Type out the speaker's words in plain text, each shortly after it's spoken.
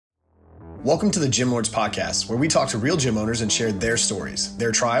Welcome to the Gym Lords Podcast, where we talk to real gym owners and share their stories,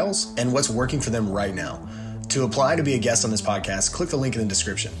 their trials, and what's working for them right now. To apply to be a guest on this podcast, click the link in the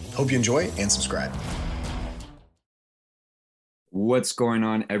description. Hope you enjoy and subscribe. What's going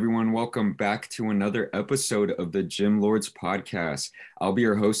on, everyone? Welcome back to another episode of the Gym Lords Podcast. I'll be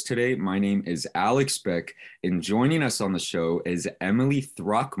your host today. My name is Alex Beck, and joining us on the show is Emily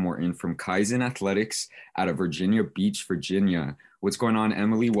Throckmorton from Kaizen Athletics out of Virginia Beach, Virginia. What's going on,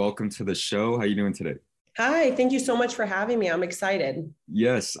 Emily? Welcome to the show. How are you doing today? Hi, thank you so much for having me. I'm excited.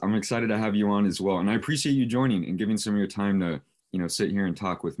 Yes, I'm excited to have you on as well. And I appreciate you joining and giving some of your time to, sit here and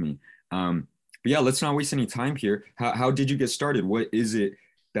talk with me. But yeah, let's not waste any time here. How did you get started? What is it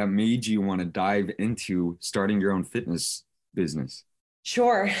that made you want to dive into starting your own fitness business?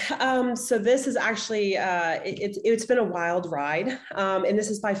 Sure. So this is actually, it's been a wild ride. And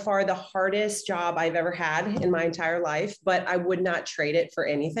this is by far the hardest job I've ever had in my entire life, but I would not trade it for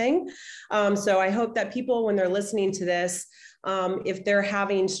anything. So I hope that people, when they're listening to this, if they're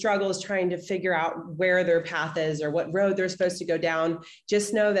having struggles trying to figure out where their path is or what road they're supposed to go down,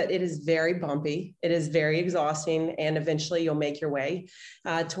 just know that it is very bumpy. It is very exhausting, and eventually you'll make your way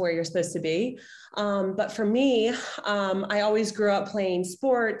to where you're supposed to be. But for me, I always grew up playing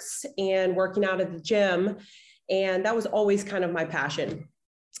sports and working out at the gym, and that was always kind of my passion.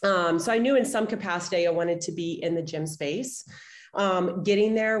 So I knew in some capacity I wanted to be in the gym space.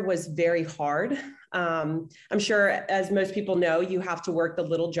 Getting there was very hard. I'm sure, as most people know, you have to work the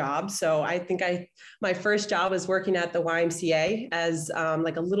little job. So I think my first job was working at the YMCA as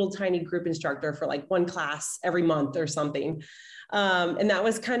like a little tiny group instructor for like one class every month or something. And that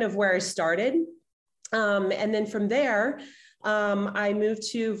was kind of where I started. And then from there, I moved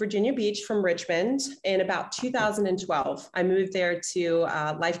to Virginia Beach from Richmond in about 2012. I moved there to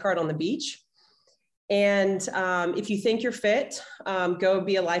lifeguard on the beach. And if you think you're fit, go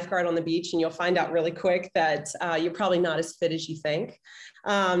be a lifeguard on the beach, and you'll find out really quick that you're probably not as fit as you think.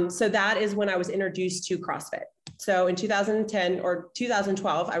 So that is when I was introduced to CrossFit. So in 2010 or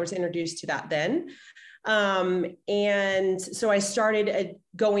 2012, I was introduced to that then. And so I started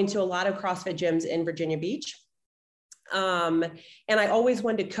going to a lot of CrossFit gyms in Virginia Beach. And I always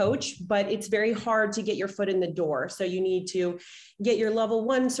wanted to coach, but it's very hard to get your foot in the door. So you need to get your level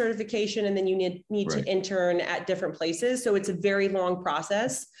 1 certification, and then you need to intern at different places. So it's a very long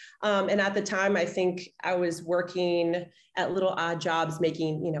process. And at the time, I think I was working at little odd jobs,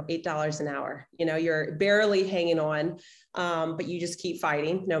 making, $8 an hour. You're barely hanging on, but you just keep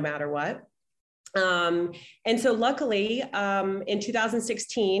fighting no matter what. And so luckily, in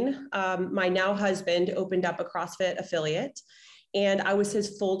 2016, my now husband opened up a CrossFit affiliate, and I was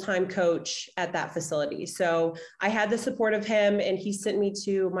his full-time coach at that facility. So I had the support of him, and he sent me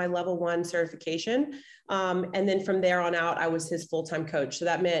to my level 1 certification. And then from there on out, I was his full-time coach. So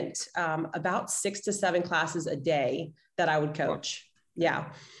that meant about 6 to 7 classes a day that I would coach.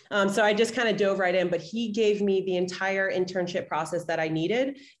 Yeah. So I just kind of dove right in, but he gave me the entire internship process that I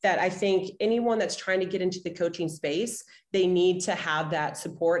needed, that I think anyone that's trying to get into the coaching space, they need to have that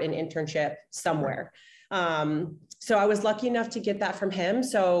support and internship somewhere. So I was lucky enough to get that from him.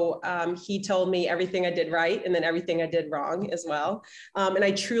 So he told me everything I did right and then everything I did wrong as well. And I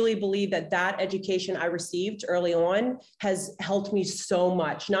truly believe that education I received early on has helped me so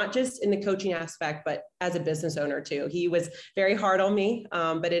much, not just in the coaching aspect, but as a business owner too. He was very hard on me,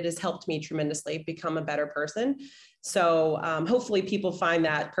 but it has helped me tremendously become a better person. So hopefully people find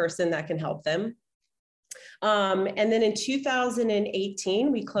that person that can help them. And then in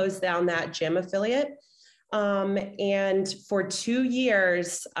 2018, we closed down that gym affiliate. And for 2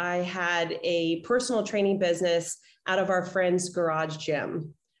 years, I had a personal training business out of our friend's garage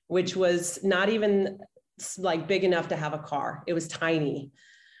gym, which was not even like big enough to have a car. It was tiny.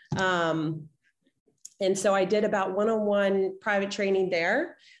 And so I did about one-on-one private training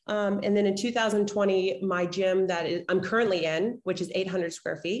there. And then in 2020, my gym I'm currently in, which is 800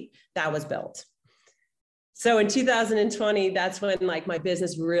 square feet, that was built. So in 2020, that's when like my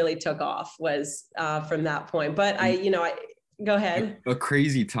business really took off, was from that point. But I go ahead. A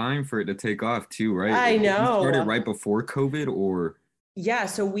crazy time for it to take off too, right? I know. You started right before COVID, or? Yeah.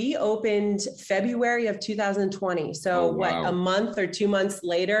 So we opened February of 2020. So a month or 2 months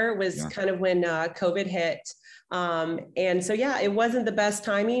later was kind of when COVID hit. And so, yeah, it wasn't the best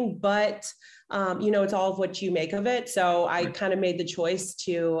timing, but it's all of what you make of it. So I kind of made the choice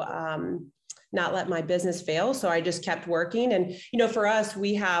to not let my business fail. So I just kept working. And, for us,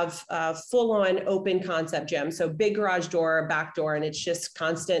 we have a full-on open concept gym. So big garage door, back door, and it's just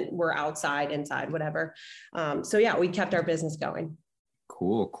constant. We're outside, inside, whatever. So yeah, we kept our business going.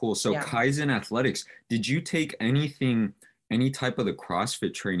 Cool. So Kaizen Athletics, did you take anything any type of the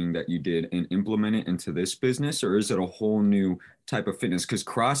CrossFit training that you did and implement it into this business, or is it a whole new type of fitness? Because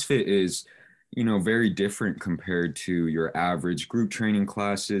CrossFit is, very different compared to your average group training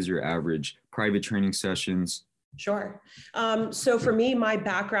classes, your average private training sessions. Sure. So for me, my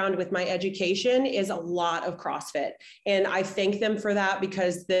background with my education is a lot of CrossFit, and I thank them for that,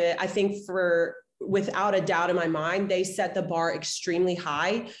 because without a doubt in my mind, they set the bar extremely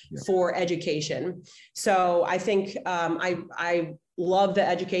high for education. So I think I love the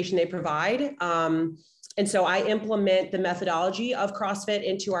education they provide. And so I implement the methodology of CrossFit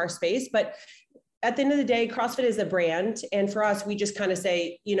into our space. But at the end of the day, CrossFit is a brand. And for us, we just kind of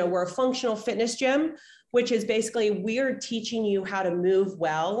say, we're a functional fitness gym, which is basically we're teaching you how to move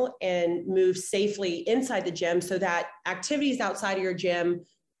well and move safely inside the gym so that activities outside of your gym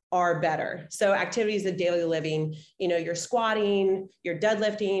are better. So activities of daily living, you're squatting, you're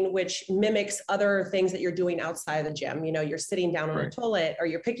deadlifting, which mimics other things that you're doing outside of the gym. You're sitting down on a toilet, or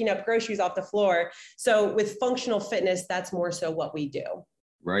you're picking up groceries off the floor. So with functional fitness, that's more so what we do.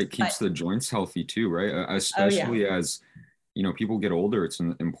 Right. Keeps the joints healthy too, right? Especially as, people get older, it's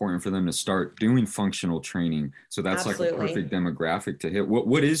important for them to start doing functional training. So that's like a perfect demographic to hit.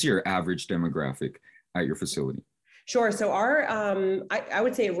 What is your average demographic at your facility? Sure. So our, I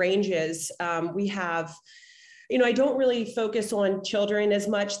would say it ranges. We have, I don't really focus on children as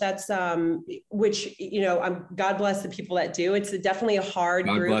much. That's, which, God bless the people that do. It's definitely a hard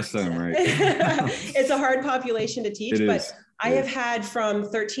God group. Bless them, right? It's a hard population to teach, but I have had from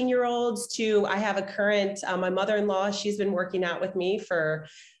 13-year-olds to, I have a current, my mother-in-law, she's been working out with me for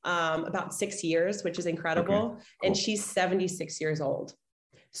about 6 years, which is incredible. Okay, cool. And she's 76 years old.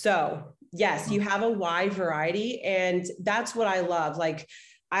 So yes, you have a wide variety, and that's what I love. Like,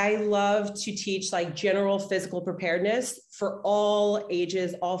 I love to teach like general physical preparedness for all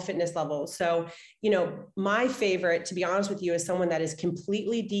ages, all fitness levels. So, my favorite, to be honest with you, is someone that is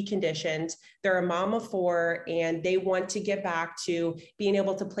completely deconditioned. They're a mom of 4 and they want to get back to being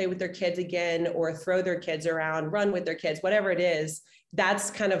able to play with their kids again, or throw their kids around, run with their kids, whatever it is.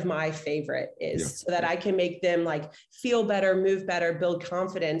 That's kind of my favorite, so that I can make them like feel better, move better, build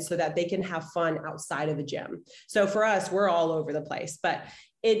confidence so that they can have fun outside of the gym. So for us, we're all over the place, but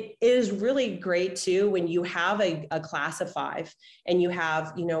it is really great too when you have a class of 5 and you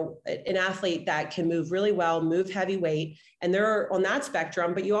have, an athlete that can move really well, move heavy weight, and they're on that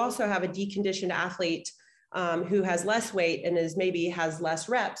spectrum, but you also have a deconditioned athlete who has less weight and maybe has less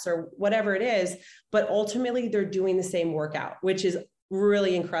reps or whatever it is, but ultimately they're doing the same workout, which is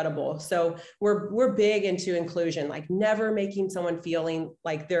really incredible. So we're big into inclusion, like never making someone feeling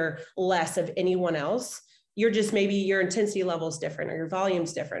like they're less of anyone else. You're just, maybe your intensity level is different or your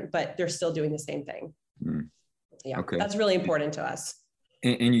volume's different, but they're still doing the same thing. Yeah. Okay. That's really important to us.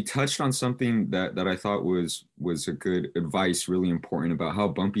 And you touched on something that I thought was a good advice, really important, about how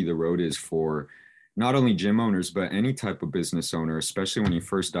bumpy the road is for not only gym owners, but any type of business owner, especially when you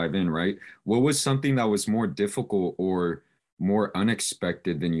first dive in, right? What was something that was more difficult or more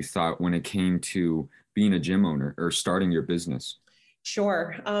unexpected than you thought when it came to being a gym owner or starting your business?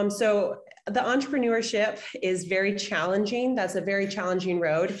 Sure. So the entrepreneurship is very challenging. That's a very challenging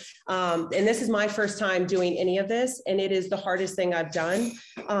road. And this is my first time doing any of this, and it is the hardest thing I've done.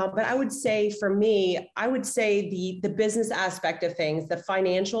 But I would say for me, the business aspect of things, the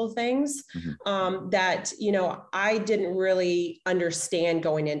financial things, that, I didn't really understand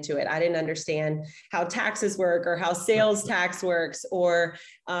going into it. I didn't understand how taxes work or how sales tax works, or,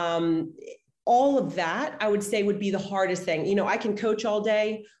 all of that, I would say, would be the hardest thing. I can coach all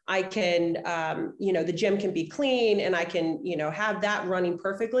day. I can, the gym can be clean and I can, have that running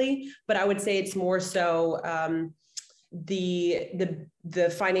perfectly. But I would say it's more so the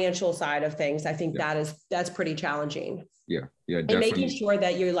financial side of things. I think that's pretty challenging. Yeah, definitely. And making sure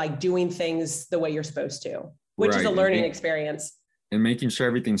that you're like doing things the way you're supposed to, which is a learning experience. And making sure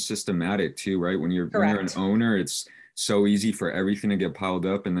everything's systematic too, right? When you're an owner, it's so easy for everything to get piled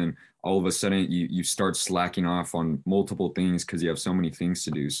up, and then all of a sudden you start slacking off on multiple things because you have so many things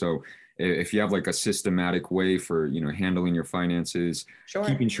to do. So if you have like a systematic way for, handling your finances,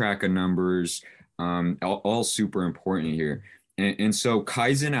 keeping track of numbers, all super important here. And so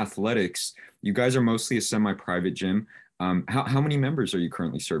Kaizen Athletics, you guys are mostly a semi-private gym. How many members are you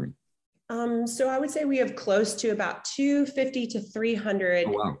currently serving? So I would say we have close to about 250 to 300.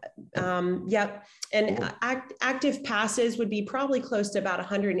 Oh, wow. Yep. And cool. Active passes would be probably close to about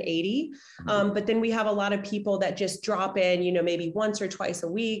 180. But then we have a lot of people that just drop in, maybe once or twice a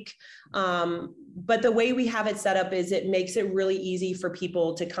week. But the way we have it set up is it makes it really easy for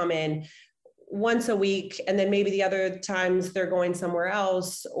people to come in once a week, and then maybe the other times they're going somewhere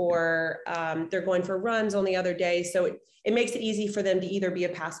else, or they're going for runs on the other day. So it makes it easy for them to either be a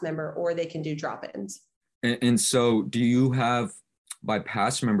past member or they can do drop-ins. And so do you have, by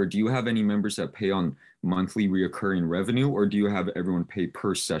past member, do you have any members that pay on monthly reoccurring revenue, or do you have everyone pay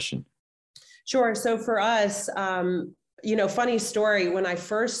per session? Sure. So for us, funny story, when I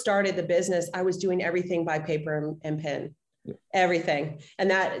first started the business, I was doing everything by paper and pen. Yeah. Everything. And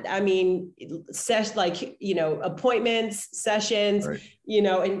that, I mean, appointments, sessions, right.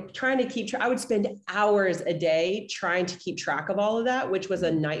 And trying to keep I would spend hours a day trying to keep track of all of that, which was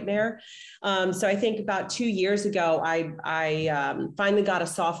a nightmare. So I think about 2 years ago, I finally got a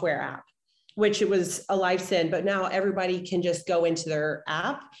software app, which it was a lifesaver, but now everybody can just go into their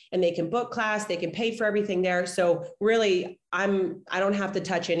app and they can book class, they can pay for everything there. So really, I don't have to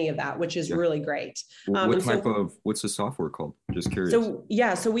touch any of that, which is really great. What's the software called? Just curious.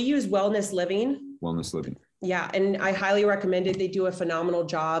 So we use Wellness Living. Wellness Living. Yeah. And I highly recommend it. They do a phenomenal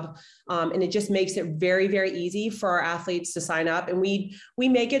job. And it just makes it very, very easy for our athletes to sign up. And we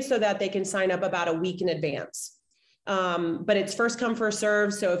make it so that they can sign up about a week in advance. But it's first come, first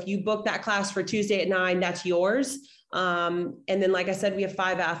serve. So if you book that class for Tuesday at 9, that's yours. And then, like I said, we have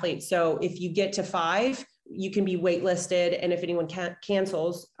 5 athletes. So if you get to 5, you can be waitlisted. And if anyone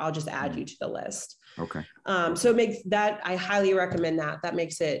cancels, I'll just add you to the list. Okay. So it makes that, I highly recommend that. That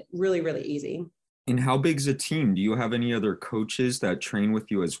makes it really, really easy. And how big is a team? Do you have any other coaches that train with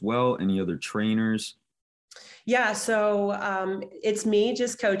you as well? Any other trainers? Yeah, so it's me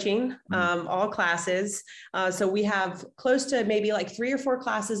just coaching all classes. So we have close to maybe like 3 or 4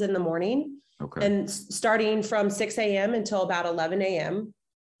 classes in the morning, and starting from 6 a.m. until about 11 a.m.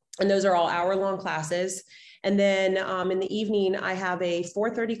 And those are all hour-long classes. And then in the evening, I have a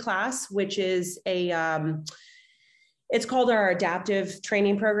 4:30 class, which is it's called our adaptive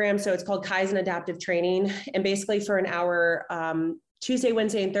training program. So it's called Kaizen Adaptive Training. And basically for an hour, Tuesday,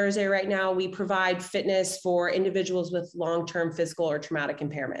 Wednesday, and Thursday right now, we provide fitness for individuals with long-term physical or traumatic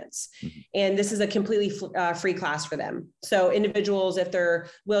impairments. Mm-hmm. And this is a completely free class for them. So individuals, if they're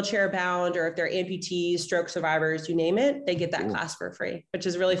wheelchair bound or if they're amputees, stroke survivors, you name it, they get that class for free, which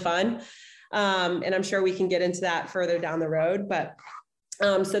is really fun. And I'm sure we can get into that further down the road. But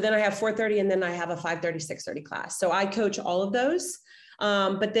so then I have 4:30, and then I have a 5:30, 6:30 class. So I coach all of those.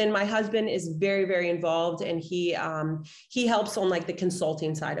 But then my husband is very, very involved, and he helps on like the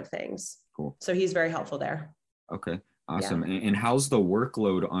consulting side of things. Cool. So he's very helpful there. Okay. Awesome. Yeah. And how's the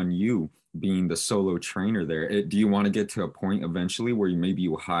workload on you being the solo trainer there? Do you want to get to a point eventually where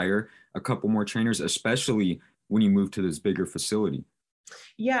you hire a couple more trainers, especially when you move to this bigger facility?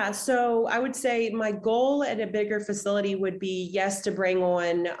 Yeah, so I would say my goal at a bigger facility would be, yes, to bring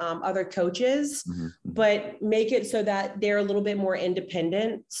on other coaches, but make it so that they're a little bit more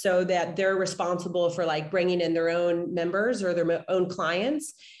independent, so that they're responsible for like bringing in their own members or their own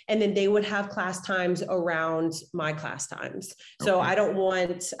clients. And then they would have class times around my class times. So I don't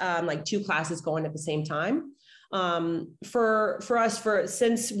want like 2 classes going at the same time. For us,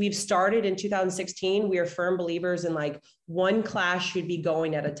 since we've started in 2016, we are firm believers in like 1 class should be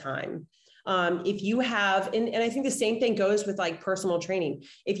going at a time. If you have, and I think the same thing goes with like personal training.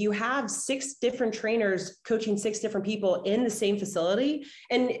 If you have 6 different trainers coaching 6 different people in the same facility,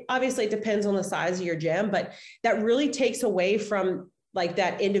 and obviously it depends on the size of your gym, but that really takes away from like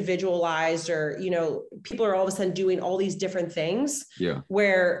that individualized, or, people are all of a sudden doing all these different things,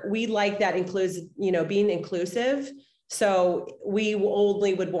 where we like that includes, being inclusive. So we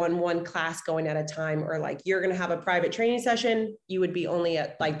only would want 1 class going at a time, or like you're going to have a private training session, you would be only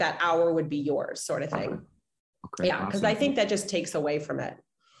at like that hour would be yours, sort of thing. Okay. Yeah. Cause I think that just takes away from it.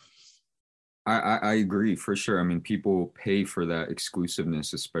 I agree for sure. I mean, people pay for that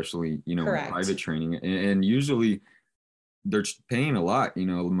exclusiveness, especially, private training, and usually they're paying a lot.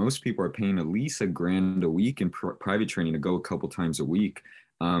 Most people are paying at least $1,000 a week in private training to go a couple times a week.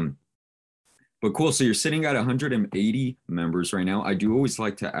 But cool. So you're sitting at 180 members right now. I do always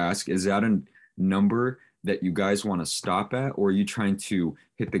like to ask, is that a number that you guys want to stop at, or are you trying to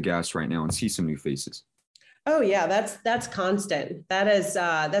hit the gas right now and see some new faces? Oh yeah, that's constant.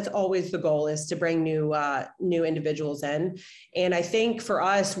 That's always the goal, is to bring new individuals in. And I think for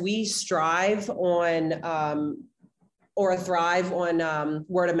us, we strive on, or thrive on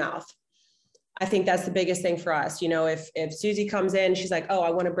word of mouth. I think that's the biggest thing for us. If Susie comes in, she's like, oh,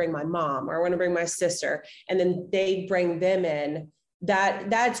 I want to bring my mom, or I want to bring my sister, and then they bring them in,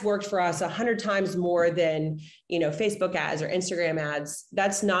 that's worked for us 100 times more than, Facebook ads or Instagram ads.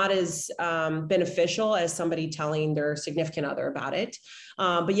 That's not as beneficial as somebody telling their significant other about it.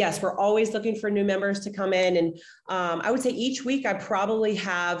 But yes, we're always looking for new members to come in. And I would say each week I probably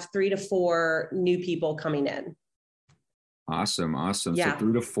have 3 to 4 new people coming in. Awesome. Yeah. So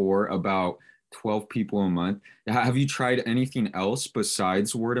 3 to 4, about 12 people a month. Have you tried anything else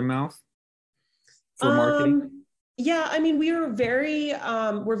besides word of mouth for marketing? Yeah, I mean, we're very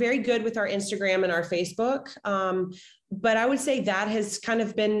good with our Instagram and our Facebook. But I would say that has kind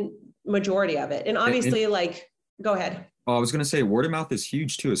of been majority of it. And obviously, go ahead. Oh, I was going to say word of mouth is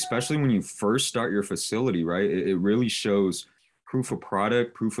huge too, especially when you first start your facility, right? It really shows proof of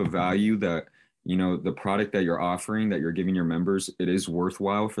product, proof of value that, the product that you're offering, that you're giving your members, it is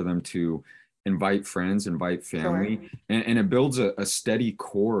worthwhile for them to invite friends, invite family. Sure. And it builds a steady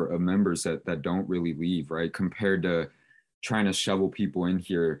core of members that don't really leave, right? Compared to trying to shovel people in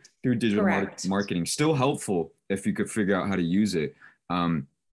here through digital marketing. Still helpful if you could figure out how to use it.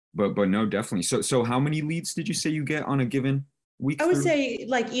 But no, definitely. So how many leads did you say you get on a given week? I would say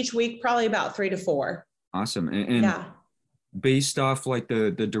each week, probably about 3 to 4. Awesome. And yeah. Based off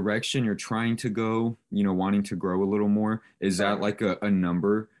the direction you're trying to go, wanting to grow a little more, is that like a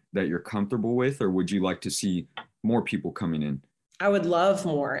number that you're comfortable with, or would you like to see more people coming in? I would love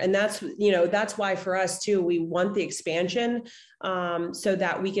more. And that's why for us too, we want the expansion so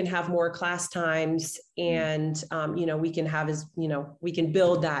that we can have more class times and, we can have we can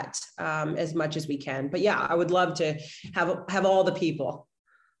build that as much as we can. But yeah, I would love to have all the people.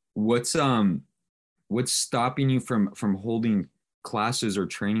 What's stopping you from holding classes or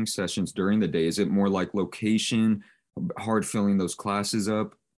training sessions during the day? Is it more like location, hard filling those classes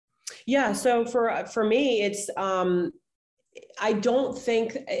up? Yeah. So for me, it's, I don't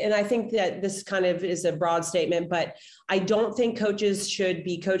think, and I think that this kind of is a broad statement, but I don't think coaches should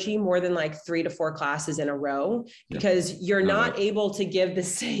be coaching more than 3 to 4 classes in a row, because you're not able to give the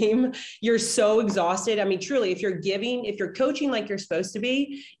same, you're so exhausted. I mean, truly, if you're coaching like you're supposed to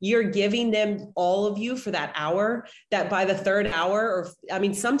be, you're giving them all of you for that hour, that by the third hour,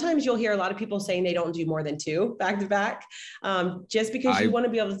 sometimes you'll hear a lot of people saying they don't do more than 2 back to back, just because you want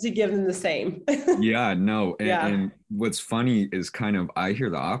to be able to give them the same. Yeah, no. And what's funny is I hear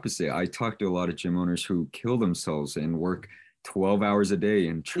the opposite. I talk to a lot of gym owners who kill themselves and work 12 hours a day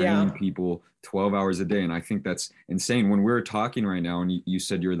and train people 12 hours a day. And I think that's insane. When we're talking right now, and you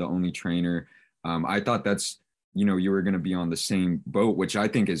said you're the only trainer, I thought that's, you were going to be on the same boat, which I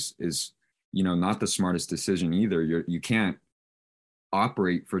think is, not the smartest decision either. You can't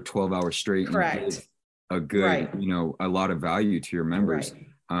operate for 12 hours straight. Correct. And give a good, a lot of value to your members. Right.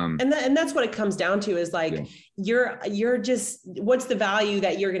 And that's what it comes down to is you're just, what's the value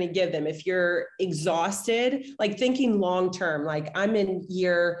that you're going to give them? If you're exhausted, thinking long-term, I'm in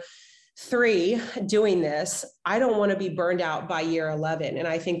year 3 doing this, I don't want to be burned out by year 11. And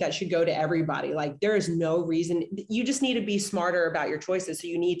I think that should go to everybody. There is no reason. You just need to be smarter about your choices. So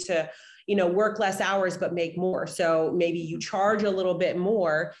you need to, work less hours, but make more. So maybe you charge a little bit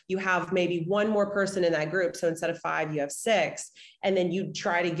more. You have maybe 1 more person in that group. So instead of 5, you have 6, and then you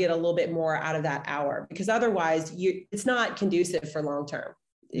try to get a little bit more out of that hour, because otherwise it's not conducive for long-term,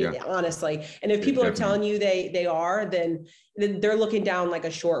 honestly. And if people are telling you they are, then they're looking down a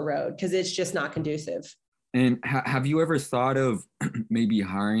short road, because it's just not conducive. And have you ever thought of maybe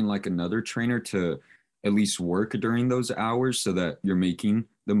hiring another trainer to at least work during those hours so that you're making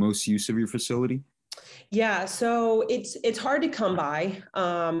the most use of your facility? Yeah. So it's hard to come by.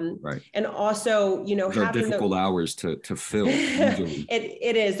 Right. And also, having difficult hours to fill.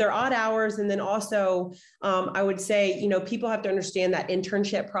 It is. They're odd hours. And then also, I would say, people have to understand that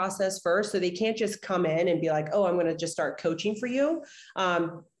internship process first. So they can't just come in and be like, oh, I'm going to just start coaching for you.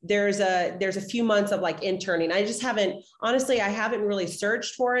 There's a few months of interning. I haven't really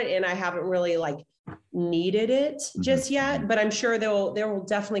searched for it, and I haven't really needed it just yet, but I'm sure there will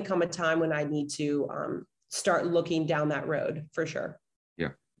definitely come a time when I need to start looking down that road for sure.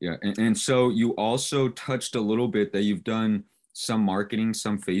 Yeah. And so you also touched a little bit that you've done some marketing,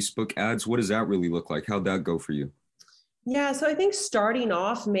 some Facebook ads. What does that really look like? How'd that go for you? Yeah. So I think starting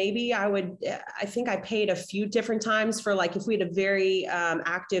off, maybe I think I paid a few different times for if we had a very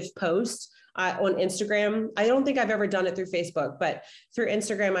active post on Instagram. I don't think I've ever done it through Facebook, but through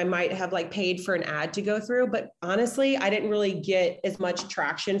Instagram, I might have paid for an ad to go through. But honestly, I didn't really get as much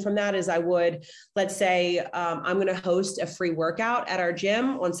traction from that as I would. Let's say I'm going to host a free workout at our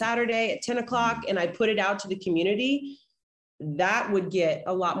gym on Saturday at 10 o'clock, and I put it out to the community. That would get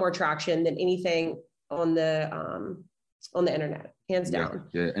a lot more traction than anything on the internet, hands down.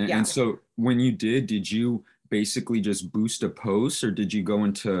 Yeah. And so when you did you basically just boost a post, or did you go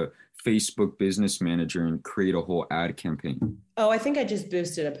into Facebook Business Manager and create a whole ad campaign? Oh, I think I just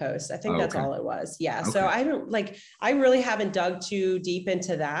boosted a post. I think that's all it was. Yeah. Okay. So I really haven't dug too deep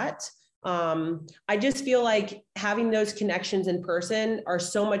into that. I just feel like having those connections in person are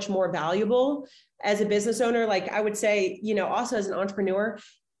so much more valuable as a business owner. Like I would say, also as an entrepreneur,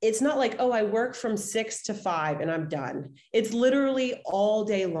 it's not like, oh, I work from 6 to 5 and I'm done. It's literally all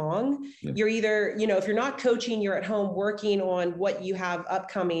day long. Yeah. You're either, if you're not coaching, you're at home working on what you have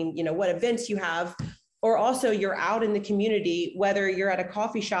upcoming, what events you have, or also you're out in the community, whether you're at a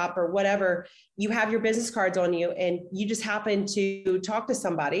coffee shop or whatever, you have your business cards on you and you just happen to talk to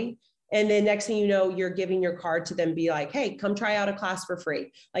somebody. And then next thing you know, you're giving your card to them, be like, hey, come try out a class for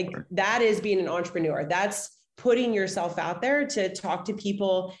free. Like that is being an entrepreneur. That's putting yourself out there to talk to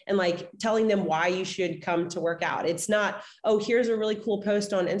people and like telling them why you should come to work out. It's not, oh, here's a really cool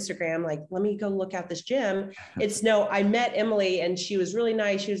post on Instagram. Like, let me go look at this gym. It's no, I met Emily and she was really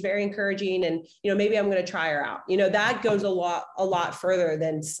nice. She was very encouraging. And, maybe I'm going to try her out. That goes a lot further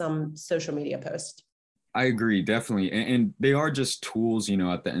than some social media post. I agree, definitely. And they are just tools,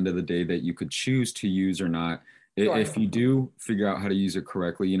 at the end of the day that you could choose to use or not. Sure. If you do figure out how to use it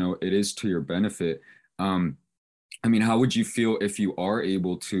correctly, it is to your benefit. How would you feel if you are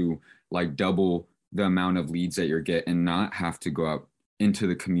able to like double the amount of leads that you're getting and not have to go out into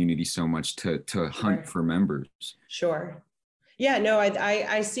the community so much to hunt for members? Sure. Yeah, no,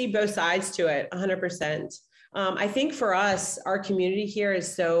 I see both sides to it 100%. I think for us, our community here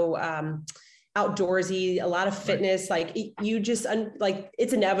is so outdoorsy, a lot of fitness, like you just like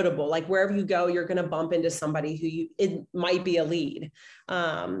it's inevitable, like wherever you go, you're going to bump into somebody who it might be a lead.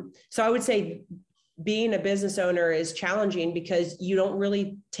 So I would say being a business owner is challenging because you don't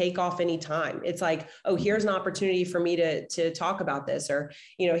really take off any time. It's like, oh, here's an opportunity for me to talk about this, or,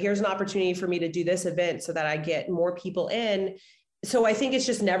 here's an opportunity for me to do this event so that I get more people in. So I think it's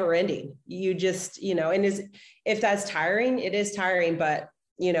just never ending. You just, and if that's tiring, it is tiring, but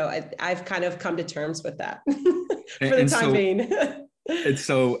I've kind of come to terms with that for the time being. And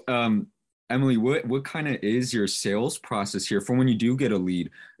so, Emily, what kind of is your sales process here for when you do get a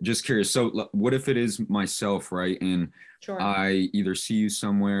lead? Just curious. So what if it is myself, right? And sure. I either see you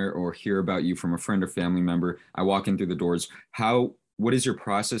somewhere or hear about you from a friend or family member. I walk in through the doors. What is your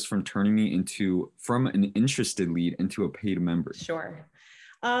process from turning me from an interested lead into a paid member? Sure.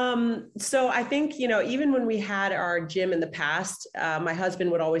 So I think, even when we had our gym in the past, my husband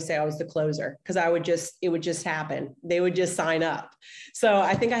would always say I was the closer because it would just happen. They would just sign up. So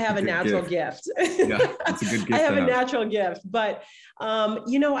I think I have a natural gift. Yeah, it's a good gift. I have a natural gift, but,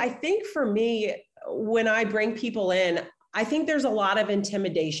 I think for me, when I bring people in, I think there's a lot of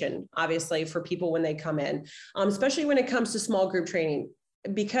intimidation, obviously, for people when they come in, especially when it comes to small group training.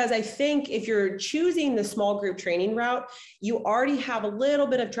 Because I think if you're choosing the small group training route, you already have a little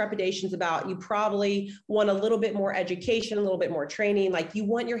bit of trepidations about, you probably want a little bit more education, a little bit more training, like you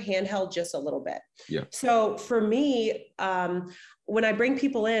want your hand held just a little bit. Yeah. So for me, when I bring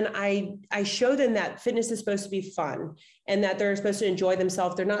people in, I show them that fitness is supposed to be fun and that they're supposed to enjoy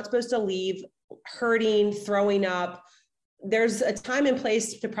themselves. They're not supposed to leave hurting, throwing up. There's a time and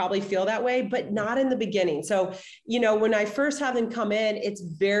place to probably feel that way, but not in the beginning. So, when I first have them come in, it's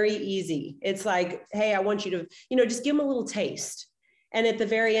very easy. It's like, hey, I want you to, just give them a little taste. And at the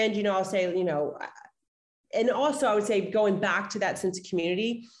very end, I'll say, and also I would say going back to that sense of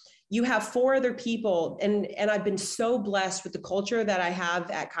community, you have 4 other people. And I've been so blessed with the culture that I have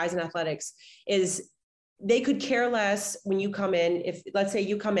at Kaizen Athletics is they could care less when you come in. If let's say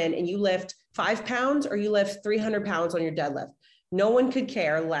you come in and you lift 5 pounds or you lift 300 pounds on your deadlift, no one could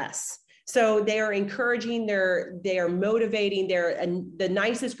care less. So they are encouraging, they are motivating. They're the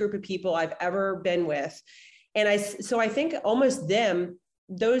nicest group of people I've ever been with. And I think almost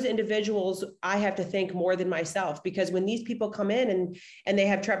those individuals, I have to thank more than myself, because when these people come in and they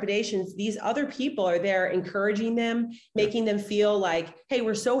have trepidations, these other people are there encouraging them, making them feel like, hey,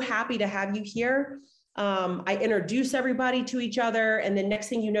 we're so happy to have you here. I introduce everybody to each other. And then next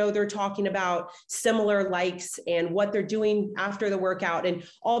thing you know, they're talking about similar likes and what they're doing after the workout. And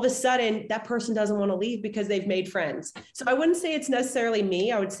all of a sudden that person doesn't want to leave because they've made friends. So I wouldn't say it's necessarily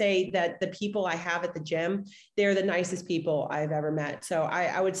me. I would say that the people I have at the gym, they're the nicest people I've ever met. So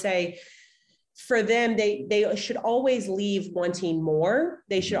I would say for them, they should always leave wanting more.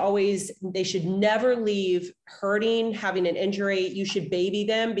 They should never leave hurting, having an injury. You should baby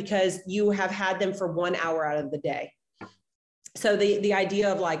them because you have had them for 1 hour out of the day. So the idea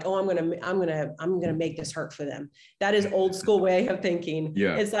of like, oh, I'm gonna make this hurt for them. That is old school way of thinking.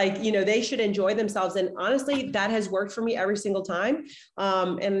 Yeah. It's like, they should enjoy themselves. And honestly, that has worked for me every single time.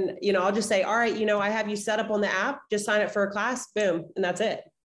 And I'll just say, all right, I have you set up on the app, just sign up for a class, boom, and that's it.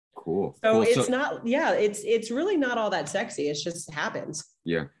 Cool. So cool. it's not, it's really not all that sexy. It just happens.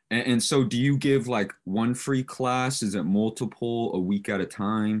 Yeah. And so do you give like one free class? Is it multiple, a week at a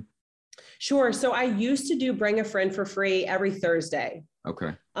time? Sure. So I used to do bring a friend for free every Thursday.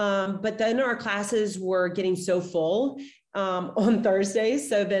 Okay. But then our classes were getting so full on Thursdays.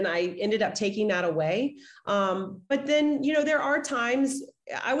 So then I ended up taking that away. But then, there are times,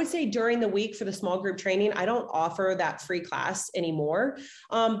 I would say during the week for the small group training, I don't offer that free class anymore.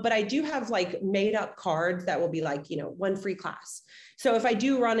 But I do have like made up cards that will be like, one free class. So if I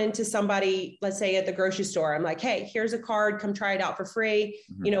do run into somebody, let's say at the grocery store, I'm like, hey, here's a card, come try it out for free.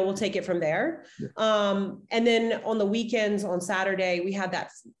 Mm-hmm. We'll take it from there. Yeah. And then on the weekends, on Saturday,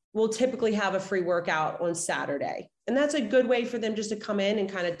 we'll typically have a free workout on Saturday. And that's a good way for them just to come in and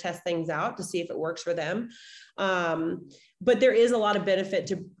kind of test things out to see if it works for them. But there is a lot of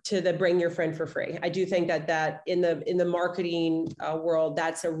benefit to the bring your friend for free. I do think that in the marketing world,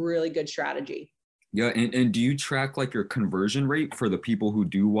 that's a really good strategy. Yeah. And do you track like your conversion rate for the people who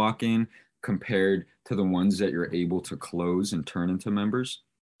do walk in compared to the ones that you're able to close and turn into members?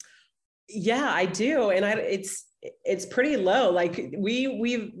 Yeah, I do. And it's pretty low. Like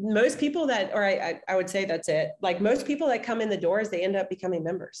most people that, or I would say that's it. Like most people that come in the doors, they end up becoming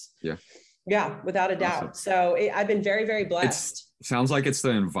members. Yeah. Yeah, without a doubt. Awesome. So I've been very, very blessed. Sounds like it's the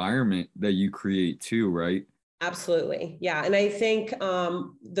environment that you create too, right? Absolutely. Yeah. And I think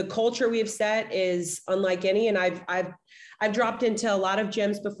the culture we've set is unlike any, and I've dropped into a lot of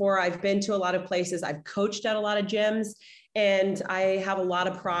gyms before. I've been to a lot of places. I've coached at a lot of gyms, and I have a lot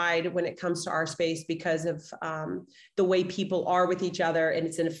of pride when it comes to our space because of the way people are with each other, and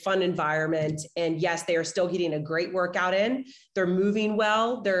it's in a fun environment. And yes, they are still getting a great workout in. They're moving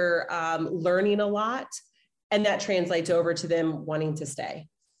well. They're learning a lot, and that translates over to them wanting to stay.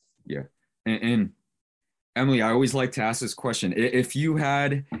 Yeah. And Emily, I always like to ask this question. If you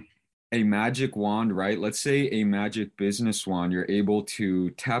had a magic wand, right? Let's say a magic business wand, you're able to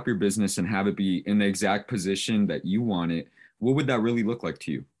tap your business and have it be in the exact position that you want it. What would that really look like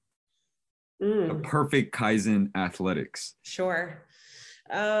to you? A perfect Kaizen athletics. Sure.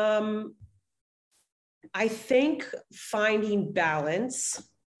 I think finding balance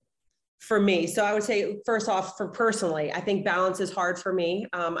for me. So I would say, first off, for personally, I think balance is hard for me.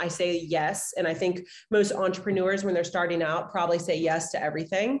 I say yes. And I think most entrepreneurs, when they're starting out, probably say yes to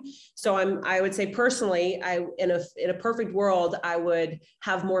everything. So I would say personally, in a perfect world, I would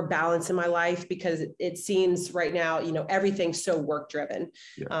have more balance in my life, because it seems right now, everything's so work driven,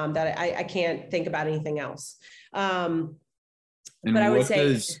 that I can't think about anything else. And but I would what say,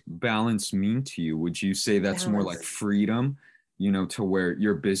 does balance mean to you? Would you say that's balance, more like freedom, to where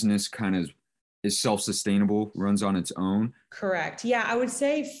your business kind of is self-sustainable, runs on its own? Correct. Yeah, I would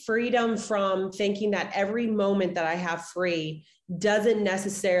say freedom from thinking that every moment that I have free doesn't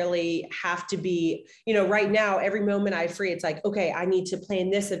necessarily have to be, right now, every moment I have free, it's like, okay, I need to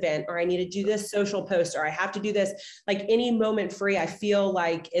plan this event, or I need to do this social post, or I have to do this. Like any moment free, I feel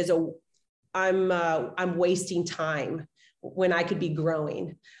like I'm wasting time when I could be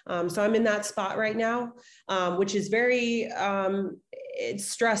growing. So I'm in that spot right now, which is very, it's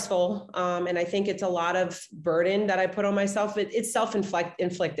stressful. And I think it's a lot of burden that I put on myself. It's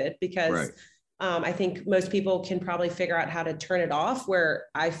self-inflicted, because Right. I think most people can probably figure out how to turn it off, where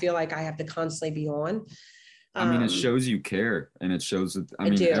I feel like I have to constantly be on. It shows you care, and it shows that,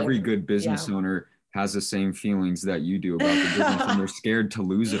 every good business owner has the same feelings that you do about the business, and they're scared to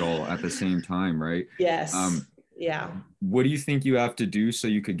lose it all at the same time, right? Yes. Yeah. What do you think you have to do so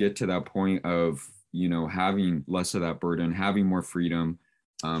you could get to that point of, having less of that burden, having more freedom?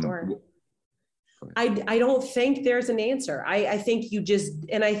 Sure. I don't think there's an answer. I think you just,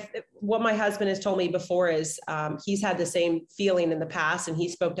 and what my husband has told me before is he's had the same feeling in the past, and he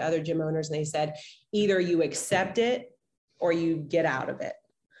spoke to other gym owners, and they said, either you accept it or you get out of it.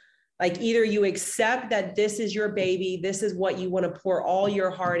 Like either you accept that this is your baby, this is what you want to pour all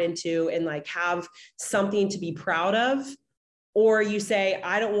your heart into and like have something to be proud of, or you say,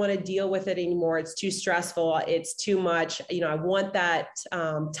 I don't want to deal with it anymore. It's too stressful. It's too much. I want that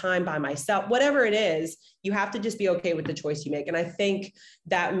time by myself, whatever it is. You have to just be okay with the choice you make. And I think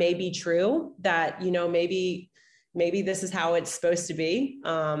that may be true, that, maybe this is how it's supposed to be.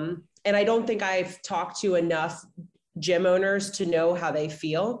 And I don't think I've talked to enough gym owners to know how they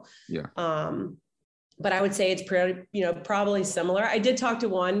feel. Yeah. but I would say it's pretty, probably similar. I did talk to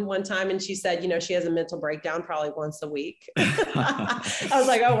one time and she said, she has a mental breakdown probably once a week. I was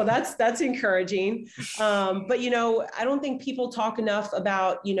like, oh, well, that's encouraging. But, I don't think people talk enough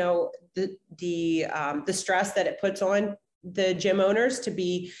about, the stress that it puts on the gym owners to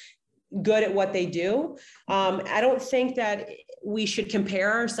be good at what they do. I don't think that we should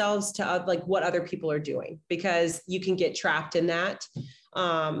compare ourselves to like what other people are doing, because you can get trapped in that.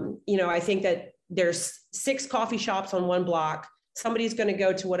 I think that there's 6 coffee shops on one block. Somebody's going to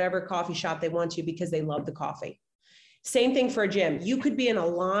go to whatever coffee shop they want to because they love the coffee. Same thing for a gym. You could be in a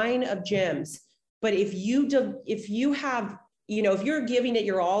line of gyms, but if you have, if you're giving it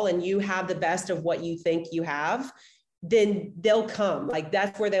your all and you have the best of what you think you have, then they'll come. Like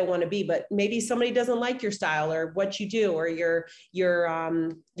that's where they want to be. But maybe somebody doesn't like your style or what you do or your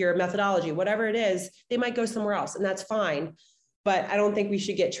methodology, whatever it is, they might go somewhere else, and that's fine. But I don't think we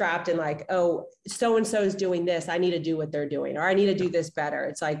should get trapped in like, oh, so-and-so is doing this, I need to do what they're doing, or I need to do this better.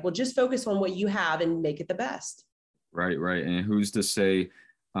 It's like, well, just focus on what you have and make it the best. Right. And who's to say,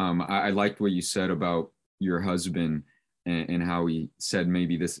 I liked what you said about your husband and how he said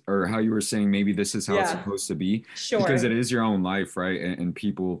maybe this, or how you were saying maybe this is how it's supposed to be. Sure. Because it is your own life, right? And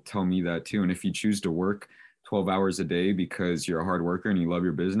people tell me that too. And if you choose to work 12 hours a day because you're a hard worker and you love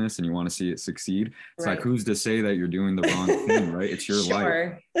your business and you want to see it succeed, it's like, who's to say that you're doing the wrong thing, right? It's your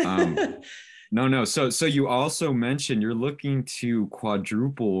life. No. So you also mentioned you're looking to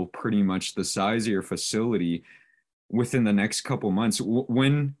quadruple pretty much the size of your facility within the next couple months.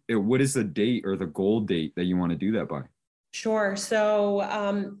 What is the date or the goal date that you want to do that by? Sure.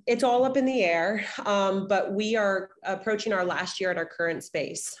 So it's all up in the air, but we are approaching our last year at our current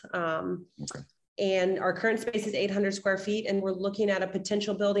space. Okay. And our current space is 800 square feet, and we're looking at a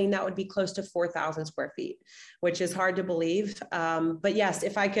potential building that would be close to 4,000 square feet, which is hard to believe. But yes,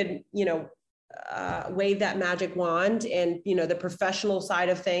 if I could, wave that magic wand and, the professional side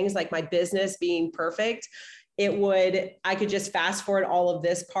of things, like my business being perfect, I could just fast forward all of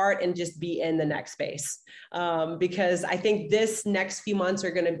this part and just be in the next space. Because I think these next few months are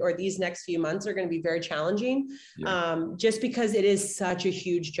going to be very challenging. Just because it is such a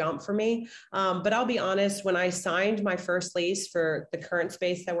huge jump for me. But I'll be honest, when I signed my first lease for the current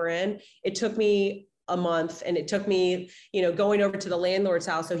space that we're in, it took me a month, and it took me, going over to the landlord's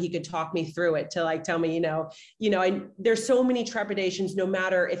house so he could talk me through it to like tell me, there's so many trepidations, no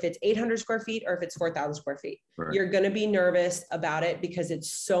matter if it's 800 square feet or if it's 4,000 square feet. Right. You're going to be nervous about it because it's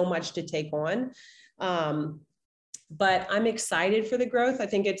so much to take on. But I'm excited for the growth. I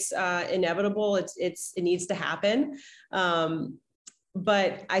think it's inevitable. It needs to happen.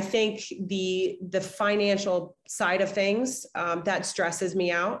 But I think the financial side of things, that stresses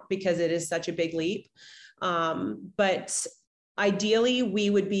me out because it is such a big leap. But ideally we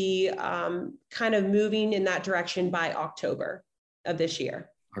would be kind of moving in that direction by October of this year.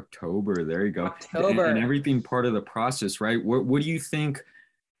 October, there you go. October. And everything part of the process, right? What do you think?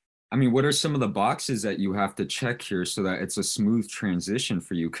 I mean, what are some of the boxes that you have to check here so that it's a smooth transition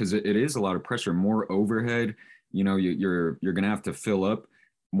for you? Because it is a lot of pressure, more overhead. You're going to have to fill up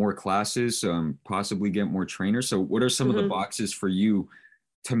more classes, possibly get more trainers. So what are some of the boxes for you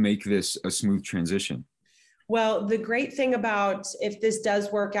to make this a smooth transition? Well, the great thing about if this does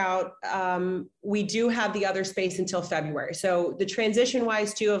work out, we do have the other space until February. So the transition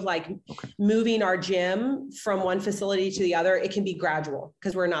wise too of like moving our gym from one facility to the other, it can be gradual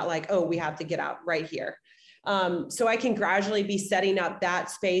because we're not like, oh, we have to get out right here. So I can gradually be setting up that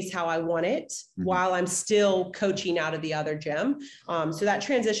space how I want it while I'm still coaching out of the other gym. So that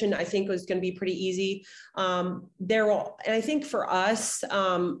transition I think was going to be pretty easy. And I think for us,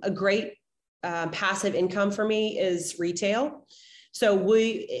 a great passive income for me is retail. So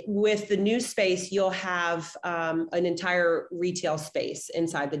with the new space, you'll have an entire retail space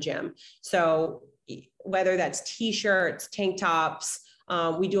inside the gym. So whether that's t-shirts, tank tops,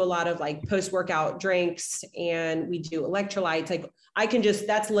 we do a lot of like post-workout drinks, and we do electrolytes. Like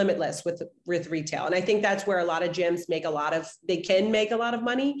that's limitless with retail. And I think that's where a lot of gyms they can make a lot of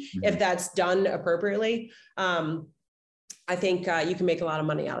money if that's done appropriately. I think you can make a lot of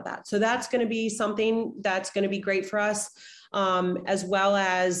money out of that. So that's going to be something that's going to be great for us. As well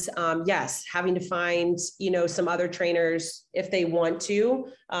as, yes, having to find, some other trainers if they want to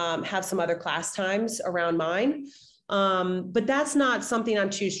have some other class times around mine. But that's not something I'm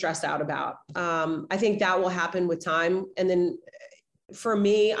too stressed out about. I think that will happen with time. And then for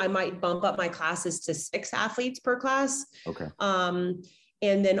me, I might bump up my classes to 6 athletes per class. Okay.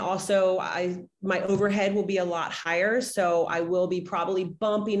 And then also my overhead will be a lot higher. So I will be probably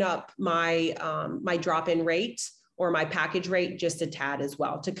bumping up my, my drop-in rate or my package rate just a tad as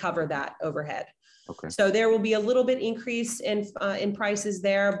well to cover that overhead. Okay. So there will be a little bit increase in prices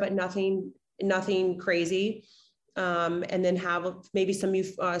there, but nothing crazy. And then have maybe some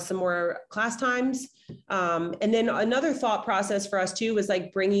more class times. And then another thought process for us too was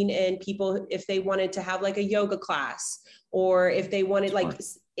like bringing in people if they wanted to have like a yoga class, or if they wanted like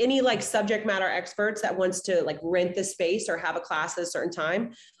any like subject matter experts that wants to like rent the space or have a class at a certain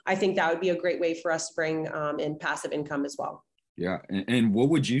time. I think that would be a great way for us to bring in passive income as well. Yeah. And what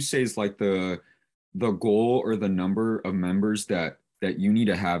would you say is like the goal or the number of members that you need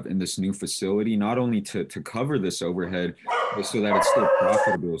to have in this new facility, not only to cover this overhead, but so that it's still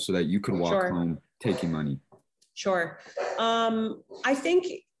profitable, so that you could walk home taking money? Sure. I think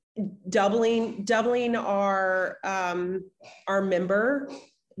doubling our member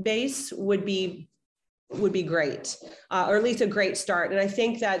base would be great, or at least a great start. And I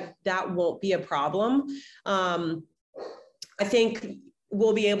think that won't be a problem. I think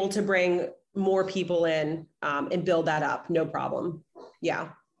we'll be able to bring more people in and build that up. No problem. Yeah,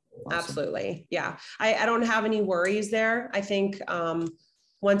 awesome. Absolutely. Yeah. I don't have any worries there. I think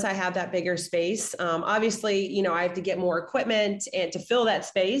once I have that bigger space, obviously, I have to get more equipment and to fill that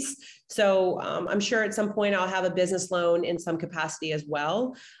space. So I'm sure at some point I'll have a business loan in some capacity as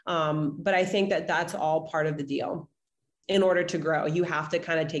well. But I think that's all part of the deal. In order to grow, you have to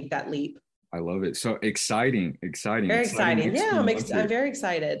kind of take that leap. I love it. So exciting. Very exciting. Yeah, I'm very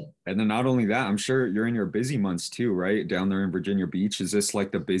excited. And then not only that, I'm sure you're in your busy months too, right? Down there in Virginia Beach. Is this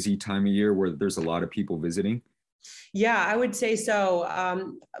like the busy time of year where there's a lot of people visiting? Yeah, I would say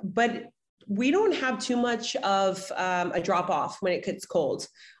so. But we don't have too much of a drop off when it gets cold.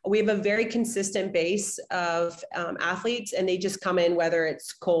 We have a very consistent base of athletes, and they just come in whether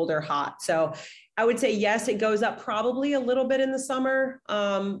it's cold or hot. So I would say, yes, it goes up probably a little bit in the summer,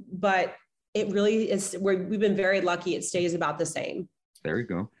 but it really is, we've been very lucky. It stays about the same. There you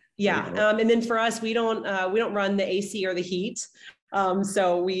go. Yeah. And then for us, we don't run the AC or the heat.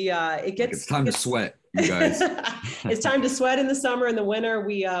 So it's time to sweat, you guys. It's time to sweat in the summer. In the winter,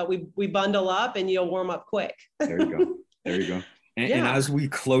 we bundle up and you'll warm up quick. There you go. And as we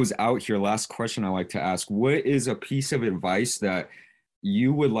close out here, last question I like to ask, what is a piece of advice that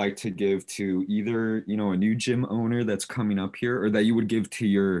you would like to give to either, a new gym owner that's coming up here, or that you would give to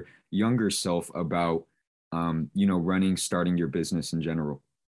your younger self about, starting your business in general?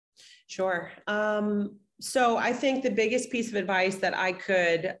 Sure. So I think the biggest piece of advice that I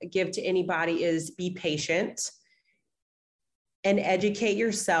could give to anybody is be patient and educate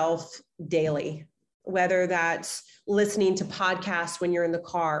yourself daily, whether that's listening to podcasts when you're in the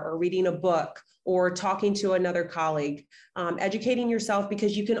car, or reading a book, or talking to another colleague, educating yourself,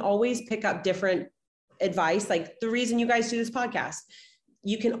 because you can always pick up different advice. Like the reason you guys do this podcast,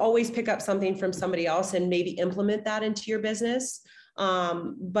 you can always pick up something from somebody else and maybe implement that into your business.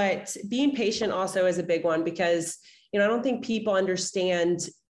 But being patient also is a big one, because, I don't think people understand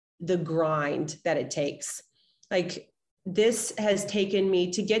the grind that it takes. Like, this has taken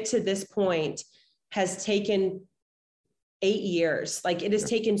me to get to this point, has taken 8 years. Like, it has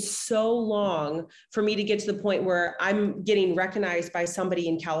taken so long for me to get to the point where I'm getting recognized by somebody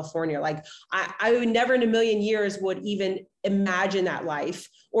in California. Like, I would never in a million years would even imagine that life,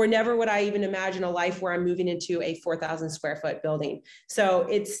 or never would I even imagine a life where I'm moving into a 4,000 square foot building. So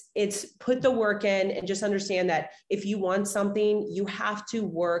it's put the work in, and just understand that if you want something, you have to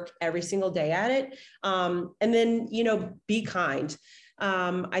work every single day at it. And then, be kind.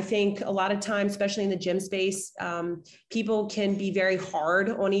 I think a lot of times, especially in the gym space, people can be very hard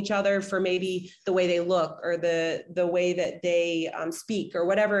on each other for maybe the way they look, or the way that they speak, or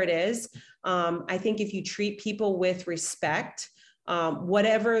whatever it is. I think if you treat people with respect,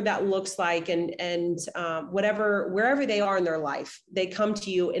 whatever that looks like, and wherever they are in their life, they come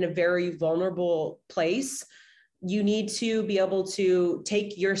to you in a very vulnerable place. You need to be able to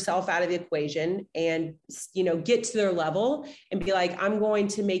take yourself out of the equation and, get to their level and be like, I'm going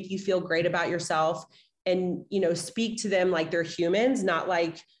to make you feel great about yourself, and, speak to them like they're humans, not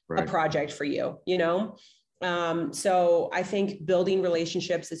like a project for you, So I think building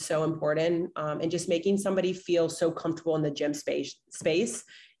relationships is so important, and just making somebody feel so comfortable in the gym space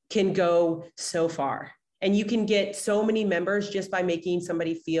can go so far. And you can get so many members just by making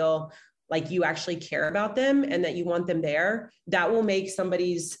somebody feel like you actually care about them and that you want them there. That will make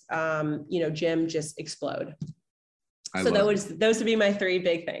somebody's, gym just explode. Those would be my 3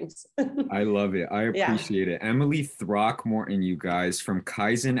 big things. I love it. I appreciate it. Emily Throckmorton, you guys, from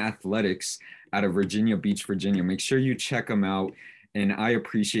Kaizen Athletics out of Virginia Beach, Virginia. Make sure you check them out. And I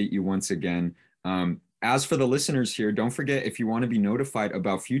appreciate you once again. As for the listeners here, don't forget, if you want to be notified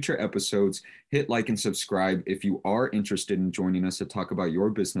about future episodes, hit like and subscribe. If you are interested in joining us to talk about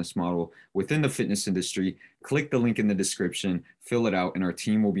your business model within the fitness industry, click the link in the description, fill it out, and our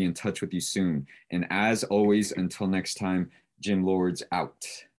team will be in touch with you soon. And as always, until next time, Gym Lords out.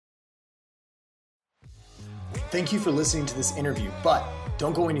 Thank you for listening to this interview, but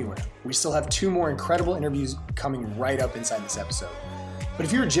don't go anywhere. We still have 2 more incredible interviews coming right up inside this episode. But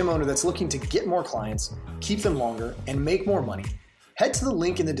if you're a gym owner that's looking to get more clients, keep them longer, and make more money, head to the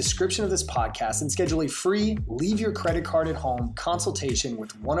link in the description of this podcast and schedule a free leave your credit card at home consultation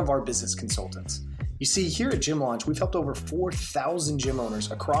with one of our business consultants. You see, here at Gym Launch, we've helped over 4,000 gym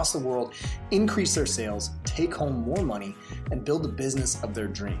owners across the world increase their sales, take home more money, and build the business of their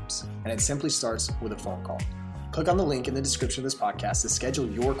dreams. And it simply starts with a phone call. Click on the link in the description of this podcast to schedule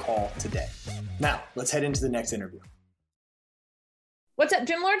your call today. Now, let's head into the next interview. What's up,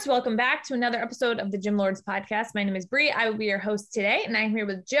 Gym Lords? Welcome back to another episode of the Gym Lords podcast. My name is Bree. I will be your host today, and I'm here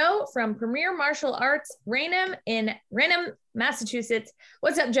with Joe from Premier Martial Arts, Raynham in Raynham, Massachusetts.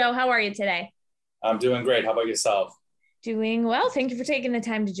 What's up, Joe? How are you today? I'm doing great. How about yourself? Doing well. Thank you for taking the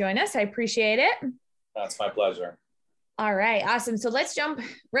time to join us. I appreciate it. That's my pleasure. All right. Awesome. So let's jump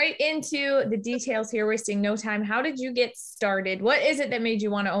right into the details here, wasting no time. How did you get started? What is it that made you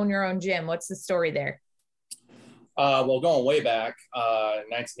want to own your own gym? What's the story there? Well, going way back,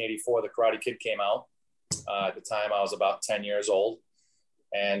 1984, The Karate Kid came out. At the time, I was about 10 years old.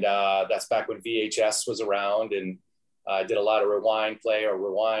 And that's back when VHS was around, and I did a lot of rewind play.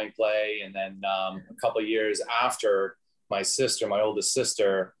 And then a couple of years after, my oldest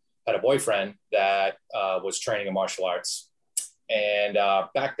sister, had a boyfriend that was training in martial arts. And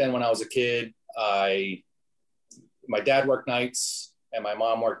back then when I was a kid, my dad worked nights and my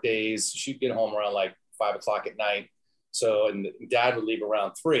mom worked days. She'd get home around like 5 o'clock at night. And dad would leave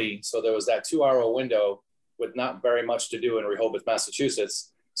around 3. So there was that 2-hour window with not very much to do in Rehoboth,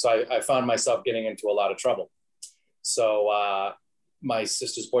 Massachusetts. So I found myself getting into a lot of trouble. So my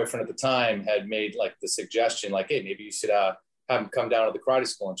sister's boyfriend at the time had made like the suggestion, like, hey, maybe you should have him come down to the karate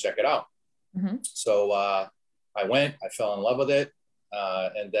school and check it out. Mm-hmm. So I went, I fell in love with it.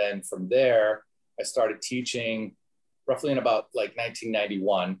 And then from there, I started teaching roughly in about like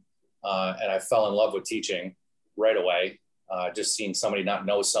 1991. And I fell in love with teaching right away. Just seeing somebody not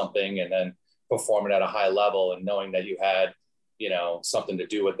know something and then performing at a high level and knowing that you had, something to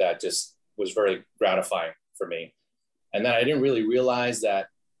do with that just was very gratifying for me. And then I didn't really realize that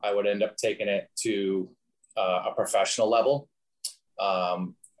I would end up taking it to a professional level.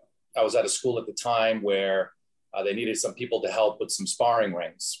 I was at a school at the time where they needed some people to help with some sparring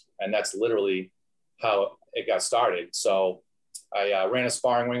rings. And that's literally how it got started. So I ran a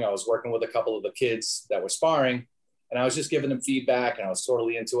sparring ring. I was working with a couple of the kids that were sparring, and I was just giving them feedback, and I was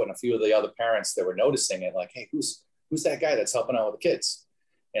totally into it. And a few of the other parents that were noticing it, like, hey, who's that guy that's helping out with the kids?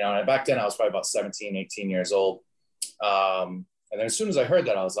 And back then I was probably about 17, 18 years old. And then as soon as I heard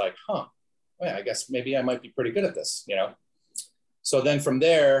that, I was like, yeah, I guess maybe I might be pretty good at this, So then from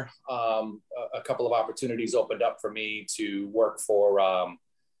there, a couple of opportunities opened up for me to work for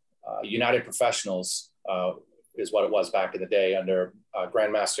United Professionals, is what it was back in the day, under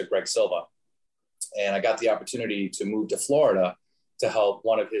Grandmaster Greg Silva. And I got the opportunity to move to Florida to help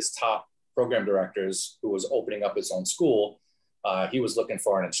one of his top program directors, who was opening up his own school. He was looking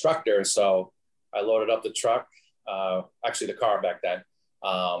for an instructor. So I loaded up the truck, actually the car back then,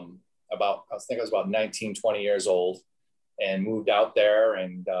 I think I was about 19, 20 years old, and moved out there,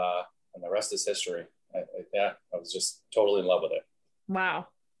 and the rest is history. I was just totally in love with it. Wow.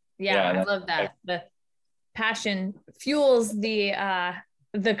 Yeah, I love that. The passion fuels the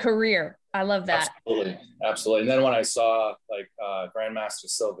career. I love that. Absolutely. And then when I saw like Grandmaster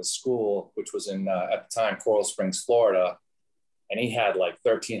Silva's school, which was in at the time Coral Springs, Florida, and he had like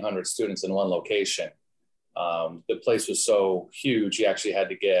 1,300 students in one location. The place was so huge, he actually had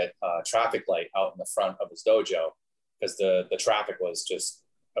to get a traffic light out in the front of his dojo because the traffic was just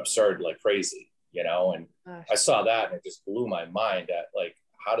absurd, like crazy, and Gosh. I saw that and it just blew my mind at like,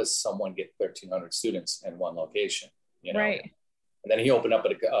 how does someone get 1,300 students in one location, Right. And then he opened up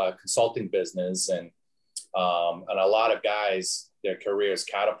a consulting business, and a lot of guys, their careers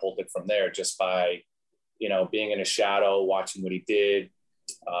catapulted from there just by, being in his shadow, watching what he did,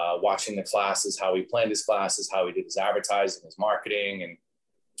 watching the classes, how he planned his classes, how he did his advertising, his marketing, and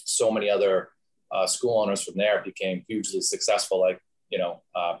so many other school owners from there became hugely successful, like,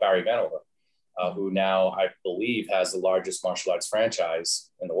 Barry Vanover, who now I believe has the largest martial arts franchise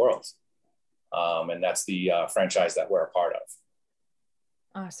in the world. And that's the franchise that we're a part of.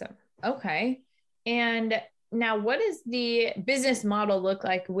 Awesome. Okay. And now what does the business model look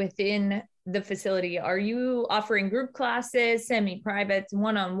like within the facility? Are you offering group classes, semi-privates,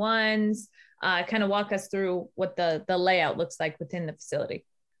 one-on-ones? Kind of walk us through what the layout looks like within the facility.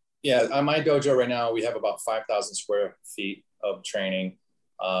 Yeah, on my dojo right now, we have about 5,000 square feet of training.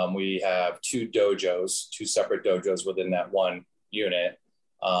 We have two separate dojos within that one unit.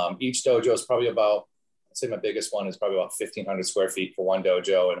 Each dojo is probably about, I'd say my biggest one is probably about 1,500 square feet for one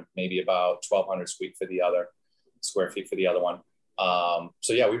dojo and maybe about 1,200 square feet for the other one.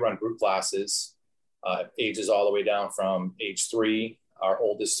 So yeah, we run group classes, ages all the way down from age 3. Our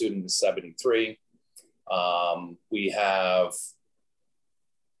oldest student is 73. We have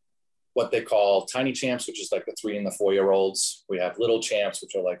what they call tiny champs, which is like the 3 and the 4-year-olds. We have little champs,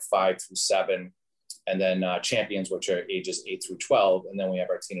 which are like 5 through 7. And then champions, which are ages 8 through 12. And then we have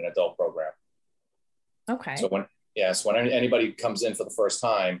our teen and adult program. Okay. So when anybody comes in for the first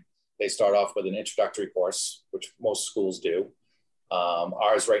time, they start off with an introductory course, which most schools do.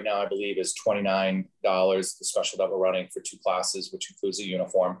 Ours right now, I believe, is $29, the special that we're running for 2 classes, which includes a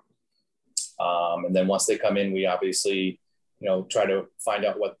uniform. And then once they come in, we obviously, try to find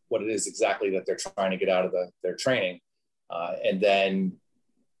out what it is exactly that they're trying to get out of their training. And then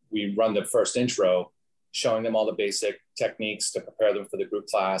we run the first intro, showing them all the basic techniques to prepare them for the group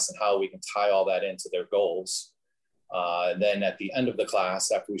class and how we can tie all that into their goals. Then at the end of the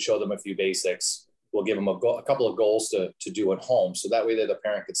class, after we show them a few basics, we'll give them a couple of goals to do at home. So that way that the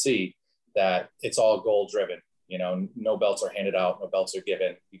parent could see that it's all goal driven. No belts are handed out, no belts are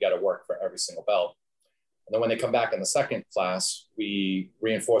given. You got to work for every single belt. And then when they come back in the second class, we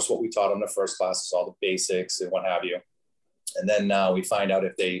reinforce what we taught in the first class, all the basics and what have you. And then we find out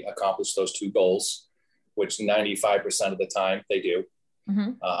if they accomplish those 2 goals, which 95% of the time they do.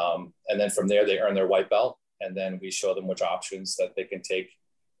 Mm-hmm. And then from there, they earn their white belt. And then we show them which options that they can take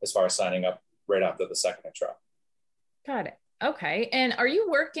as far as signing up right after the second intro. Got it. Okay. And are you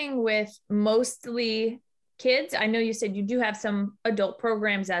working with mostly kids? I know you said you do have some adult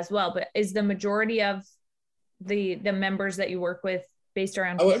programs as well, but is the majority of the members that you work with based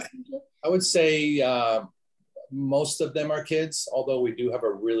around kids? I would say most of them are kids, although we do have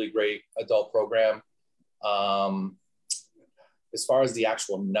a really great adult program. As far as the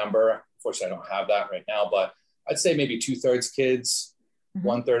actual number, unfortunately, I don't have that right now, but I'd say maybe 2/3 kids, mm-hmm.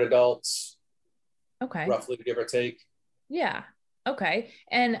 1/3 adults. Okay. Roughly, give or take. Yeah. Okay.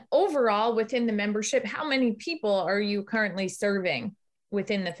 And overall, within the membership, how many people are you currently serving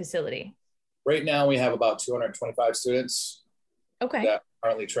within the facility? Right now, we have about 225 students. Okay. That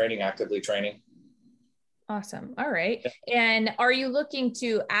are currently actively training. Awesome. All right. And are you looking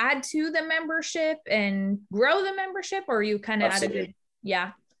to add to the membership and grow the membership, or are you kind of added it?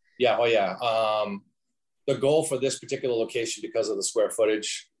 Yeah. Yeah. Oh, yeah. The goal for this particular location, because of the square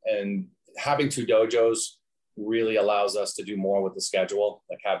footage and having 2 dojos, really allows us to do more with the schedule,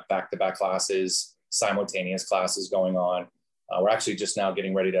 like have back-to-back classes, simultaneous classes going on. We're actually just now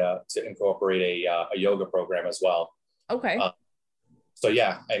getting ready to incorporate a yoga program as well. Okay. So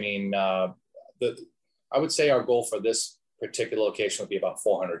yeah, I mean, I would say our goal for this particular location would be about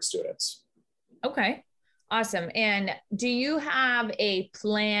 400 students. Okay. Awesome. And do you have a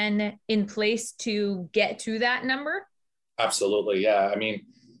plan in place to get to that number? Absolutely. Yeah. I mean,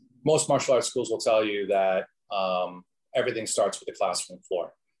 most martial arts schools will tell you that everything starts with the classroom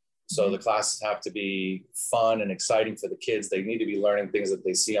floor. So the classes have to be fun and exciting for the kids. They need to be learning things that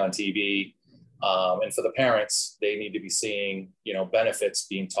they see on TV. And for the parents, they need to be seeing, benefits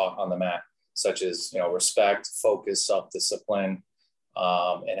being taught on the mat, such as, respect, focus, self-discipline,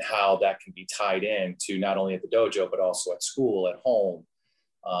 and how that can be tied in to not only at the dojo, but also at school, at home.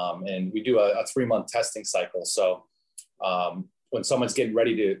 And we do a 3-month testing cycle. So when someone's getting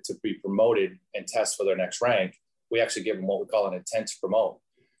ready to be promoted and test for their next rank, we actually give them what we call an intent to promote.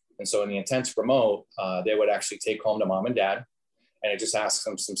 And so in the intent to promote, they would actually take home to mom and dad, and it just asks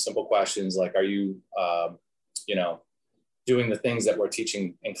them some simple questions like, are you, doing the things that we're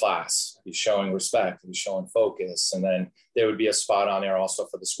teaching in class? Are you showing respect? Are you showing focus? And then there would be a spot on there also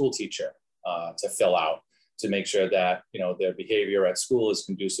for the school teacher to fill out, to make sure that, their behavior at school is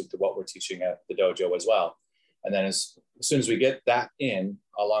conducive to what we're teaching at the dojo as well. And then as soon as we get that in,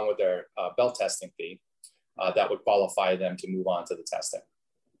 along with their belt testing fee, that would qualify them to move on to the testing.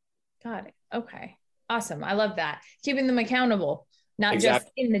 Got it. Okay. Awesome. I love that. Keeping them accountable, not Exactly.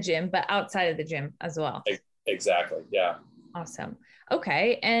 just in the gym, but outside of the gym as well. Exactly. Yeah. Awesome.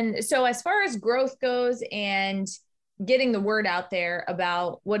 Okay. And so as far as growth goes and getting the word out there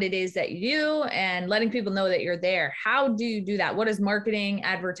about what it is that you do and letting people know that you're there, how do you do that? What does marketing,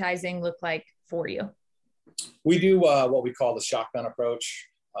 advertising look like for you? We do what we call the shotgun approach.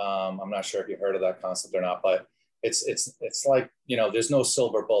 I'm not sure if you heard of that concept or not, but it's like, there's no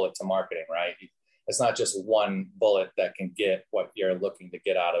silver bullet to marketing, right? It's not just one bullet that can get what you're looking to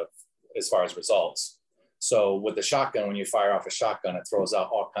get out of as far as results. So with the shotgun, when you fire off a shotgun, it throws out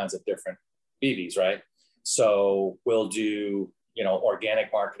all kinds of different BBs, right? So we'll do,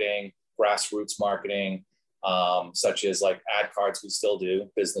 organic marketing, grassroots marketing, such as like ad cards. We still do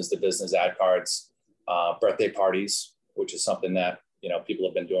business to business ad cards, birthday parties, which is something that, people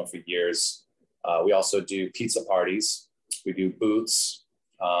have been doing for years. We also do pizza parties. We do booths.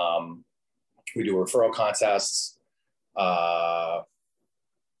 We do referral contests.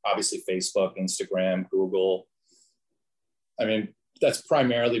 Obviously Facebook, Instagram, Google. I mean, that's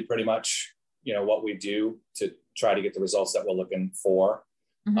primarily pretty much, what we do to try to get the results that we're looking for.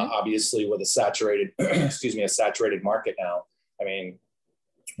 Mm-hmm. Obviously with a saturated, a saturated market now. I mean,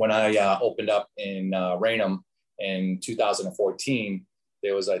 when I opened up in Raynham in 2014,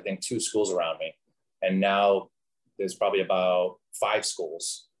 there was, I think, 2 schools around me. And now there's probably about 5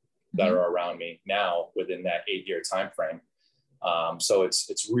 schools that are around me now within that 8-year time frame. So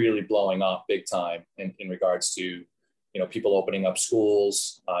it's really blowing up big time in regards to, people opening up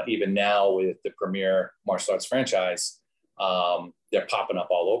schools. Even now with the Premier Martial Arts franchise, they're popping up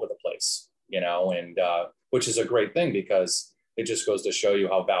all over the place, and which is a great thing because it just goes to show you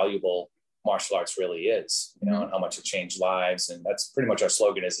how valuable martial arts really is, and how much it changed lives. And that's pretty much our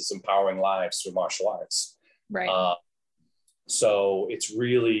slogan is empowering lives through martial arts. Right. So it's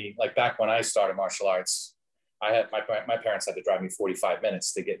really like back when I started martial arts, I had my parents had to drive me 45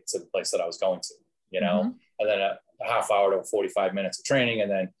 minutes to get to the place that I was going to, and then a half hour to 45 minutes of training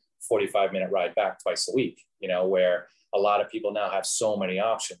and then 45-minute ride back twice a week, where a lot of people now have so many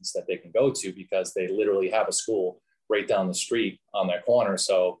options that they can go to because they literally have a school right down the street on their corner.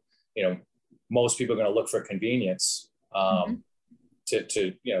 So, most people are going to look for convenience to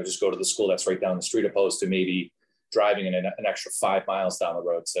just go to the school that's right down the street, opposed to maybe driving an extra 5 miles down the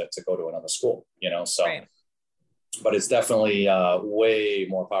road to go to another school, so, right. But it's definitely way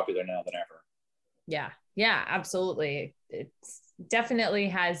more popular now than ever. Yeah, absolutely. It's definitely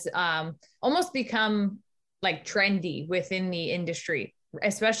has almost become like trendy within the industry,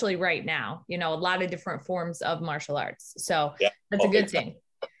 especially right now, a lot of different forms of martial arts. So that's a good thing.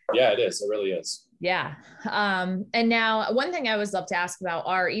 Yeah, it is. It really is. Yeah. And now one thing I always love to ask about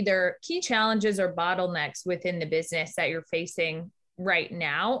are either key challenges or bottlenecks within the business that you're facing right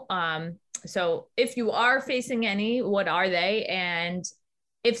now. So if you are facing any, what are they? And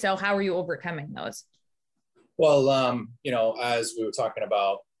if so, how are you overcoming those? Well, as we were talking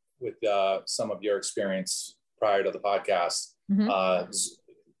about with some of your experience prior to the podcast,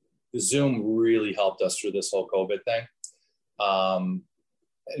 Zoom really helped us through this whole COVID thing.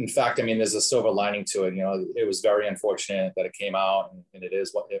 In fact, I mean, there's a silver lining to it. It was very unfortunate that it came out, and it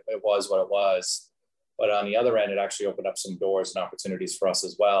is what it was. But on the other end, it actually opened up some doors and opportunities for us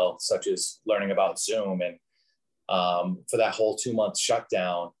as well, such as learning about Zoom. And for that whole 2-month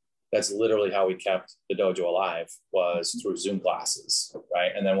shutdown, that's literally how we kept the dojo alive, was through Zoom classes,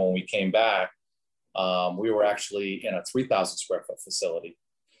 right? And then when we came back, we were actually in a 3,000 square foot facility.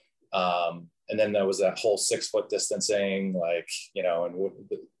 And then there was that whole 6-foot distancing, and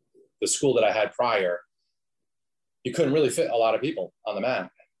the school that I had prior, you couldn't really fit a lot of people on the mat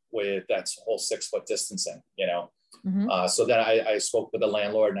with that whole 6-foot distancing, So then I spoke with the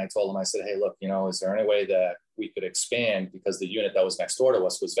landlord and I told him, I said, hey, look, is there any way that we could expand, because the unit that was next door to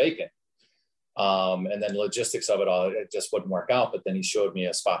us was vacant. And then logistics of it all, it just wouldn't work out. But then he showed me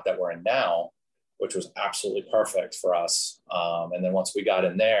a spot that we're in now, which was absolutely perfect for us. And then once we got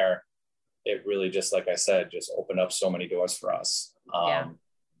in there, it really just, like I said, just opened up so many doors for us.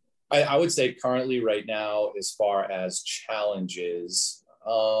 I would say currently right now, as far as challenges,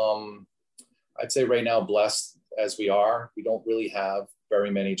 I'd say right now, blessed as we are, we don't really have very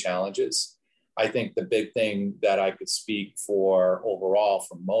many challenges. I think the big thing that I could speak for overall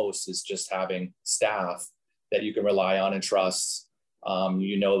for most is just having staff that you can rely on and trust.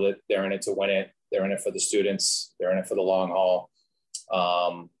 That they're in it to win it. They're in it for the students. They're in it for the long haul.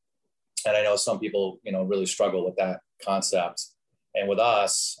 And I know some people, really struggle with that concept. And with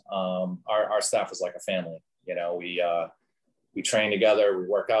us, our staff is like a family. We train together, we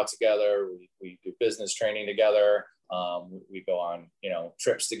work out together, we do business training together. We go on,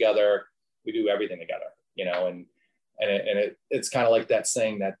 trips together. We do everything together, and it's kind of like that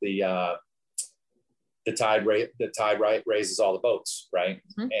saying that the tide raises all the boats, right?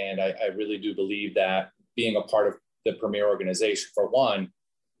 Mm-hmm. And I really do believe that being a part of the Premier organization, for one,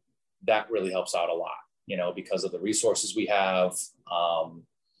 that really helps out a lot, because of the resources we have.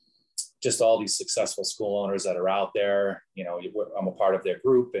 just all these successful school owners that are out there. You know, I'm a part of their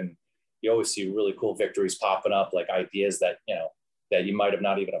group, and you always see really cool victories popping up, like ideas that, you know, that you might have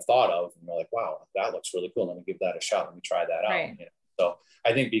not even have thought of. And you're like, wow, that looks really cool. Let me give that a shot. Let me try that out. You know? So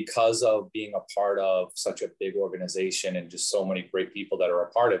I think because of being a part of such a big organization and just so many great people that are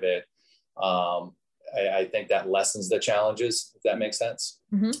a part of it, I think that lessens the challenges, if that makes sense.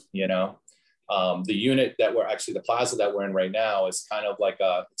 You know, the unit that we're actually, the plaza that we're in right now is kind of like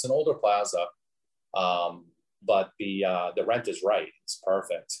it's an older plaza, but the rent is right. It's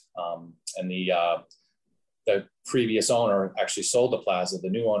perfect. And the previous owner actually sold the plaza. The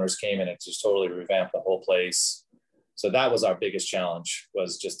new owners came in and just totally revamped the whole place. So that was our biggest challenge,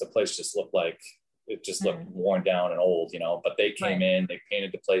 was just the place just looked like, it just looked worn down and old, you know, but they came in, they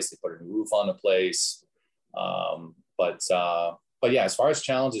painted the place, they put a new roof on the place. But yeah, as far as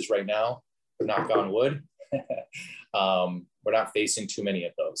challenges right now, knock on wood, we're not facing too many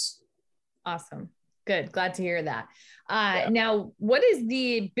of those. Awesome. Good. Glad to hear that. Now, what is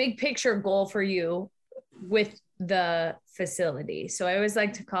the big picture goal for you with the facility? So I always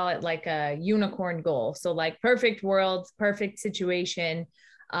like to call it like a unicorn goal. So like perfect world, perfect situation,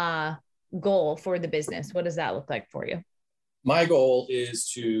 goal for the business. What does that look like for you? My goal is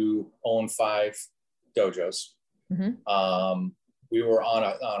to own 5 dojos. We were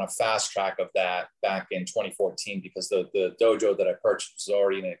on a fast track of that back in 2014 because the dojo that I purchased was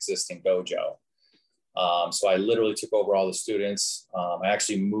already an existing dojo. So I literally took over all the students. I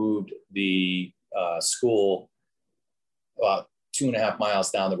actually moved the school about 2.5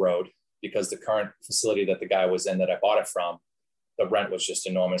 miles down the road because the current facility that the guy was in that I bought it from, the rent was just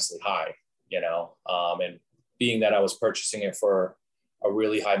enormously high, you know, and being that I was purchasing it for a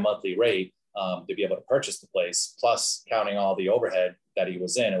really high monthly rate, to be able to purchase the place, plus counting all the overhead that he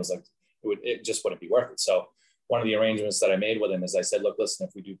was in, it was like, it just wouldn't be worth it. So one of the arrangements that I made with him is I said, look, listen,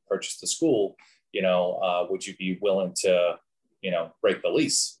 if we do purchase the school, you know, would you be willing to, you know, break the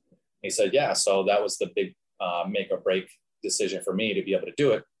lease? He said, yeah. So that was the big make or break decision for me to be able to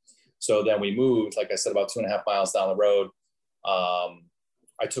do it. So then we moved, like I said, about 2.5 miles down the road.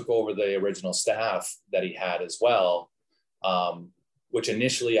 I took over the original staff that he had as well, which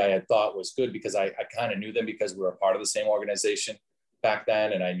initially I had thought was good because I kind of knew them because we were a part of the same organization back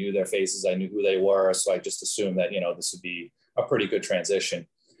then, and I knew their faces, I knew who they were. So I just assumed that, you know, this would be a pretty good transition.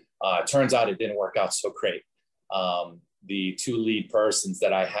 Turns out it didn't work out so great. The 2 lead persons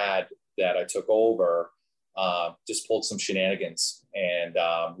that I had that I took over just pulled some shenanigans and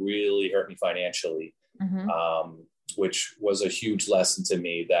really hurt me financially, which was a huge lesson to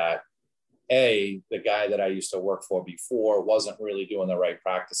me that the guy that I used to work for before wasn't really doing the right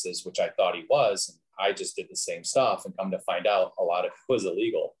practices, which I thought he was. And I just did the same stuff, and come to find out a lot of it was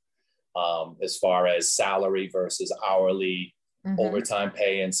illegal, as far as salary versus hourly, overtime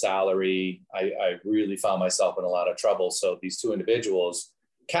pay and salary. I really found myself in a lot of trouble. So these 2 individuals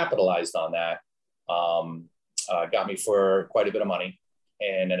capitalized on that, got me for quite a bit of money,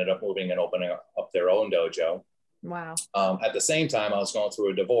 and ended up moving and opening up their own dojo. Wow. At the same time, I was going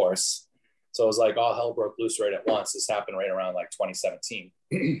through a divorce. So it was like all hell broke loose right at once. This happened right around like 2017,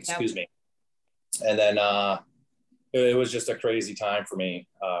 excuse me. And then it was just a crazy time for me,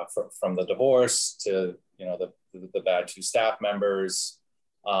 from the divorce to, you know, the bad 2 staff members.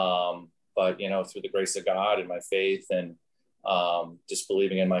 But, you know, through the grace of God and my faith and just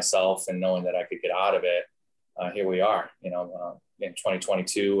believing in myself and knowing that I could get out of it, here we are. You know, in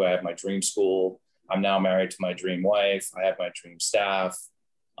 2022, I have my dream school. I'm now married to my dream wife. I have my dream staff.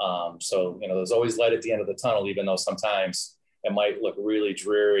 So, you know, there's always light at the end of the tunnel, even though sometimes it might look really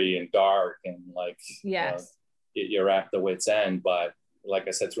dreary and dark and like, yes, you're at the wit's end. But like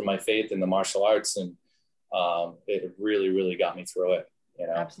I said, through my faith in the martial arts, and it really, really got me through it. You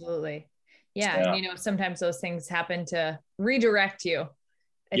know? Absolutely. Yeah. You know, sometimes those things happen to redirect you.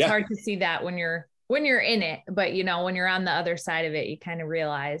 It's hard to see that when you're in it, but you know, when you're on the other side of it, you kind of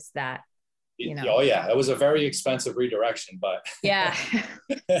realize that, you know. Oh yeah. It was a very expensive redirection, but yeah,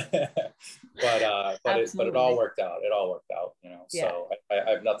 but it all worked out. It all worked out, you know, so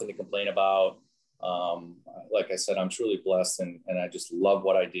I have nothing to complain about. Like I said, I'm truly blessed, and I just love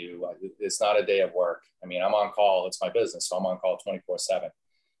what I do. It's not a day of work. I mean, I'm on call. It's my business. So I'm on call 24/7.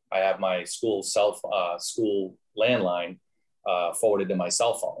 I have my school landline forwarded to my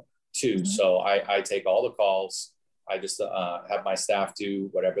cell phone too. So I take all the calls. I just have my staff do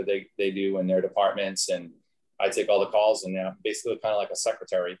whatever they do in their departments. And I take all the calls, and basically kind of like a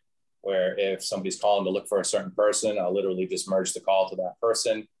secretary, where if somebody's calling to look for a certain person, I'll literally just merge the call to that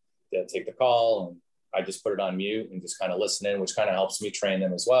person. They'll take the call, and I just put it on mute and just kind of listen in, which kind of helps me train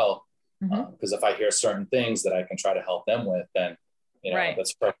them as well. Because if I hear certain things that I can try to help them with, then Right.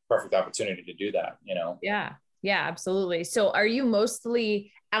 that's a perfect opportunity to do that, Yeah. Yeah, absolutely. So are you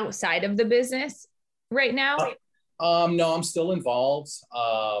mostly outside of the business right now? No, I'm still involved.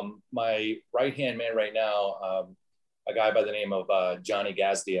 My right-hand man right now, a guy by the name of Johnny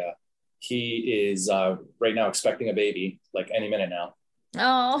Gazdia, he is right now expecting a baby like any minute now.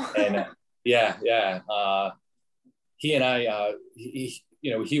 Oh. And he and I,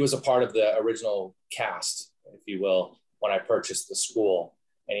 he was a part of the original cast, if you will, when I purchased the school.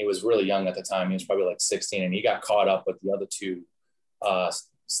 And he was really young at the time. He was probably like 16, and he got caught up with the other two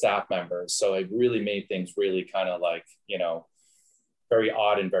staff members. So it really made things really kind of like, very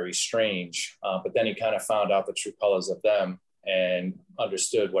odd and very strange. But then he kind of found out the true colors of them and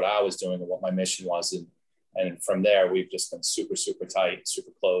understood what I was doing and what my mission was. And from there, we've just been super, super tight,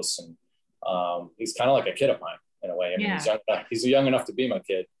 super close. And he's kind of like a kid of mine in a way. I mean, he's young enough to be my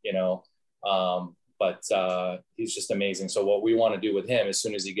kid, but he's just amazing. So what we want to do with him, as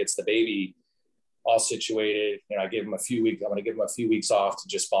soon as he gets the baby all situated, I give him a few weeks. I'm going to give him a few weeks off to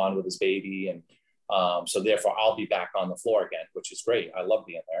just bond with his baby. And so therefore I'll be back on the floor again, which is great. I love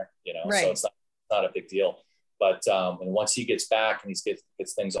being there, Right. So it's not a big deal. But and once he gets back and he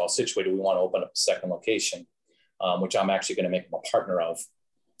gets things all situated, we want to open up a second location, which I'm actually going to make him a partner of.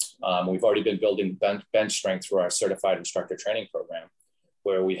 We've already been building bench strength through our certified instructor training program,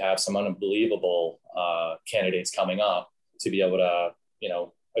 where we have some unbelievable candidates coming up to be able to,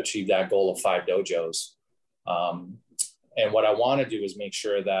 achieve that goal of 5 dojos. And what I want to do is make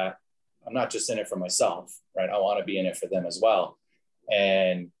sure that I'm not just in it for myself, right? I want to be in it for them as well.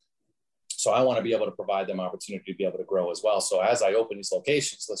 And so I want to be able to provide them opportunity to be able to grow as well. So as I open these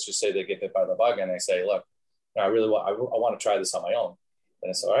locations, let's just say they get bit by the bug and they say, look, I want to try this on my own. And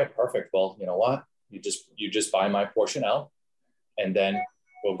I say, all right, perfect. Well, you know what? You just buy my portion out, and then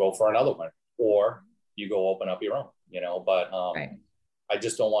we'll go for another one, or you go open up your own, but Right. I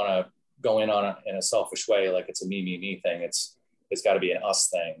just don't want to go in a selfish way. Like it's a me thing. It's got to be an us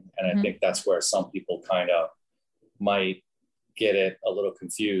thing. And I think that's where some people kind of might get it a little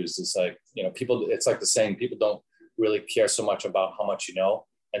confused. It's like, it's like the saying, people don't really care so much about how much you know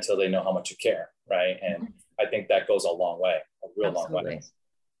until they know how much you care. Right. And I think that goes a long way, a real long way.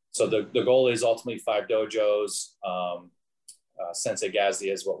 So the goal is ultimately 5 dojos. Sensei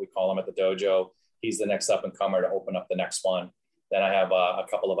Gazdi is what we call him at the dojo. He's the next up and comer to open up the next one. Then I have a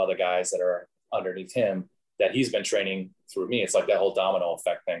couple of other guys that are underneath him that he's been training through me. It's like that whole domino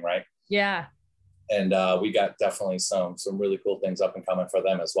effect thing, right? Yeah. And we got definitely some really cool things up and coming for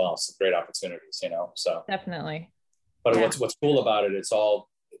them as well. Some great opportunities, so. Definitely. But what's cool about it, it's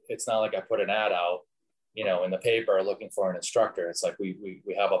not like I put an ad out, in the paper looking for an instructor. It's like we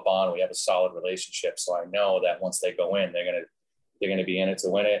have a bond, we have a solid relationship. So I know that once they go in, they're going to be in it to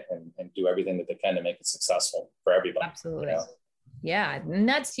win it and do everything that they can to make it successful for everybody. Absolutely. Yeah. And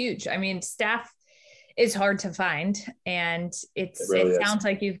that's huge. I mean, staff is hard to find, and it sounds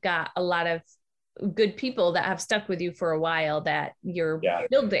like you've got a lot of good people that have stuck with you for a while that you're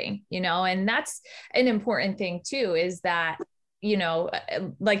building, and that's an important thing too, is that,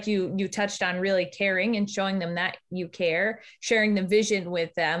 like you touched on, really caring and showing them that you care, sharing the vision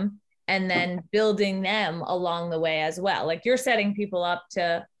with them, and then building them along the way as well. Like you're setting people up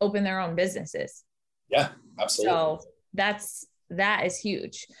to open their own businesses. Yeah, absolutely. So that is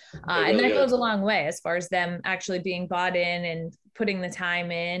huge. And that goes a long way as far as them actually being bought in and putting the time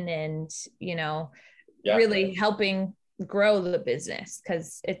in and, really helping grow the business,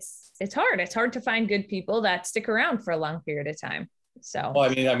 because it's hard. It's hard to find good people that stick around for a long period of time. So, well,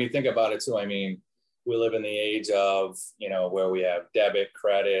 I mean, think about it too. I mean, we live in the age of, where we have debit,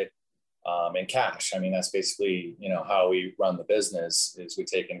 credit, and cash. I mean, that's basically, how we run the business is we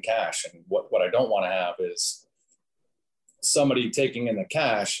take in cash. And what I don't want to have is somebody taking in the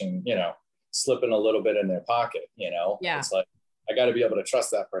cash and, slipping a little bit in their pocket, It's like, I got to be able to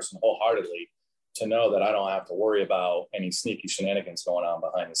trust that person wholeheartedly to know that I don't have to worry about any sneaky shenanigans going on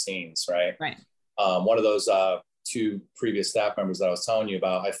behind the scenes. Right. Right. One of those 2 previous staff members that I was telling you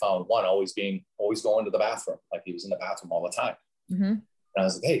about, I found one always going to the bathroom. Like he was in the bathroom all the time. Mm-hmm. And I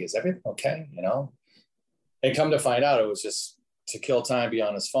was like, hey, is everything okay? And come to find out, it was just to kill time, be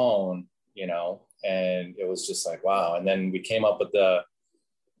on his phone, and it was just like, wow. And then we came up with the,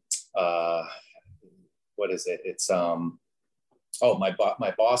 what is it? It's, my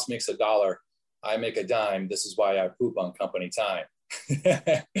boss makes $1. I make a dime. This is why I poop on company time.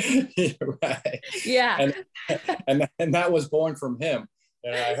 Right. Yeah. And that was born from him.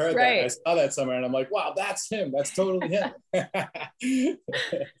 And I heard that, and I saw that somewhere, and I'm like, wow, that's him. That's totally him.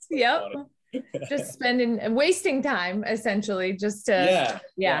 Yep. Just wasting time essentially just to,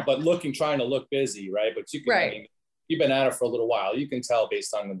 yeah. But trying to look busy. Right. But you can, you've been at it for a little while. You can tell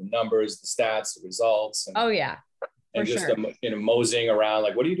based on the numbers, the stats, the results. And, oh yeah. And just, moseying around,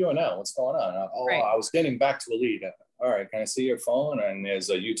 like, what are you doing now? What's going on? Right. I was getting back to a lead. All right, can I see your phone? And there's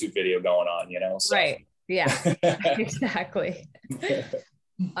a YouTube video going on, So. Right. Yeah, exactly.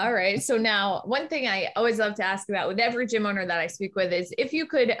 All right. So now one thing I always love to ask about with every gym owner that I speak with is if you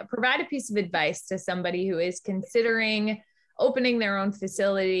could provide a piece of advice to somebody who is considering opening their own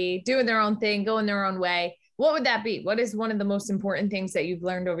facility, doing their own thing, going their own way, what would that be? What is one of the most important things that you've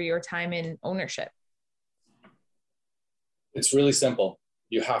learned over your time in ownership? It's really simple.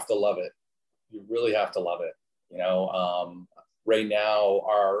 You have to love it. You really have to love it. Right now,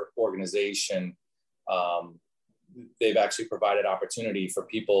 our organization, they've actually provided opportunity for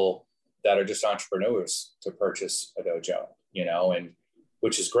people that are just entrepreneurs to purchase a dojo, and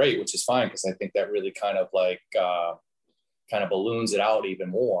which is great, which is fine, because I think that really kind of balloons it out even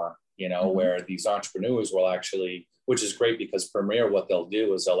more, where these entrepreneurs will actually, which is great because Premier, what they'll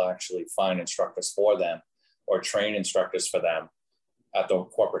do is they'll actually find instructors for them or train instructors for them at the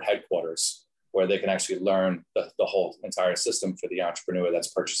corporate headquarters, where they can actually learn the whole entire system for the entrepreneur that's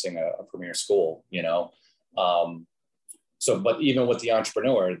purchasing a Premier school, but even with the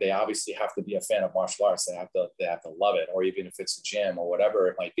entrepreneur, they obviously have to be a fan of martial arts. They have to love it, or even if it's a gym or whatever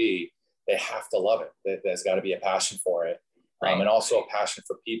it might be, they have to love it. There's got to be a passion for it. Right. And also a passion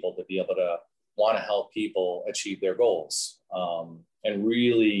for people to be able to want to help people achieve their goals, and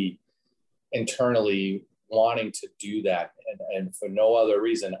really internally wanting to do that, and for no other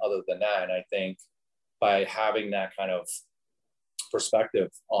reason other than that. And I think by having that kind of perspective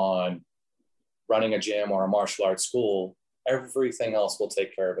on running a gym or a martial arts school, everything else will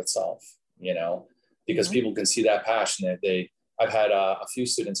take care of itself, because people can see that passion. I've had a few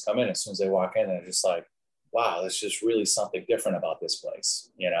students come in, as soon as they walk in, and they're just like, wow, there's just really something different about this place,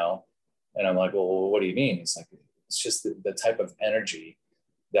 And I'm like, well, what do you mean? It's like, it's just the type of energy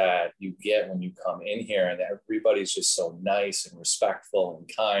that you get when you come in here, and everybody's just so nice and respectful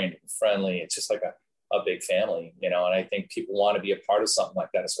and kind and friendly. It's just like a big family, and I think people want to be a part of something like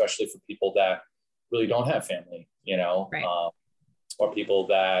that, especially for people that really don't have family, right. Or people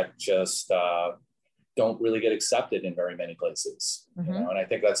that just don't really get accepted in very many places, and I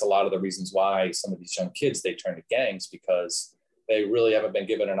think that's a lot of the reasons why some of these young kids, they turn to gangs, because they really haven't been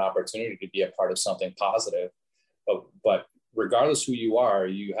given an opportunity to be a part of something positive. But regardless who you are,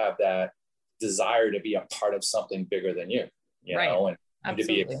 you have that desire to be a part of something bigger than you, and to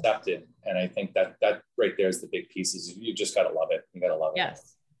be accepted. And I think that right there is the big piece, is you just got to love it. You got to love it.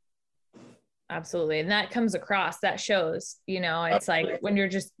 Yes, absolutely. And that comes across, that shows, it's absolutely. Like when you're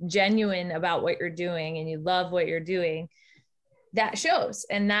just genuine about what you're doing and you love what you're doing, that shows.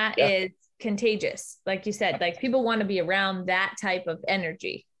 And that is contagious. Like you said, like people want to be around that type of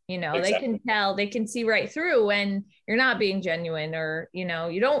energy. Exactly. They can tell, they can see right through when you're not being genuine, or, you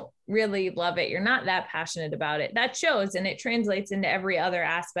don't really love it. You're not that passionate about it. That shows, and it translates into every other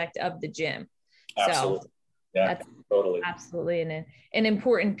aspect of the gym. Absolutely. So that's totally. Absolutely an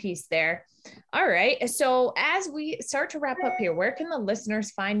important piece there. All right. So as we start to wrap up here, where can the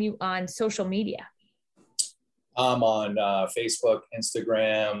listeners find you on social media? I'm on Facebook,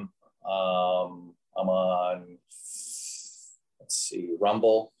 Instagram. I'm on,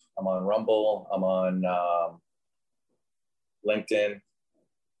 Rumble. I'm on Rumble. I'm on LinkedIn,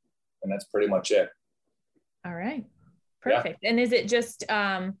 and that's pretty much it. All right. Perfect. Yeah. And is it just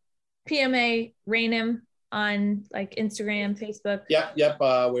PMA Raynham on like Instagram, Facebook? Yep.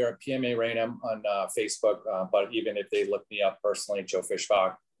 We're at PMA Raynham on Facebook, but even if they look me up personally, Joe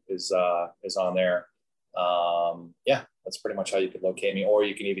Fischbach is on there. That's pretty much how you could locate me, or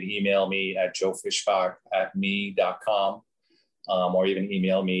you can even email me at joefischbach@me.com. Or even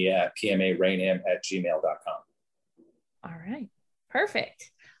email me at pmaraynham@gmail.com. All right.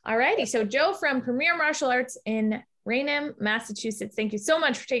 Perfect. All righty. So Joe from Premier Martial Arts in Raynham, Massachusetts, thank you so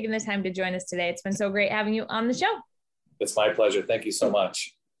much for taking the time to join us today. It's been so great having you on the show. It's my pleasure. Thank you so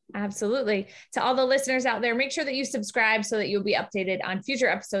much. Absolutely. To all the listeners out there, make sure that you subscribe so that you'll be updated on future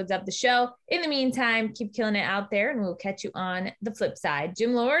episodes of the show. In the meantime, keep killing it out there, and we'll catch you on the flip side.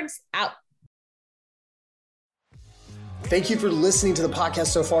 Gym Lords out. Thank you for listening to the podcast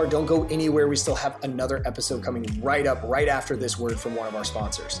so far. Don't go anywhere. We still have another episode coming right after this word from one of our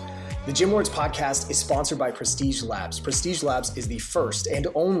sponsors. The Gym Lords podcast is sponsored by Prestige Labs. Prestige Labs is the first and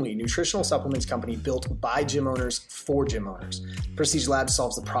only nutritional supplements company built by gym owners for gym owners. Prestige Labs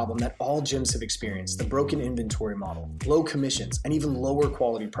solves the problem that all gyms have experienced: the broken inventory model, low commissions, and even lower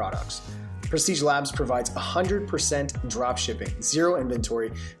quality products. Prestige Labs provides 100% drop shipping, zero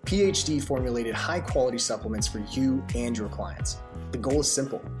inventory, PhD formulated high quality supplements for you and your clients. The goal is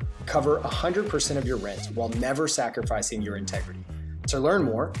simple: Cover 100% of your rent while never sacrificing your integrity. To learn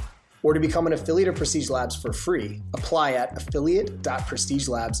more, or to become an affiliate of Prestige Labs for free, apply at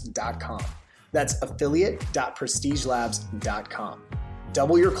affiliate.prestigelabs.com. That's affiliate.prestigelabs.com.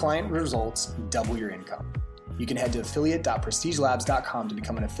 Double your client results, double your income. You can head to affiliate.prestigelabs.com to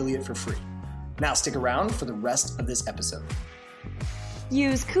become an affiliate for free. Now stick around for the rest of this episode.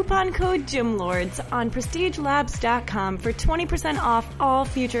 Use coupon code GYMLORDS on prestigelabs.com for 20% off all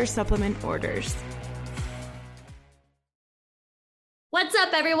future supplement orders. What's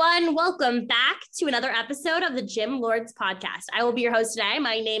up, everyone? Welcome back to another episode of the Gym Lords podcast. I will be your host today.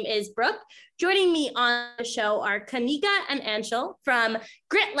 My name is Brooke. Joining me on the show are Kanika and Anshuel from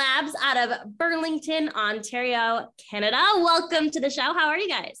Grit Labs out of Burlington, Ontario, Canada. Welcome to the show. How are you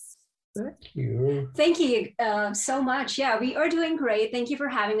guys? Thank you so much. Yeah, we are doing great. Thank you for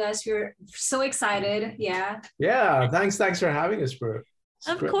having us. We're so excited. Yeah, thanks for having us, bro.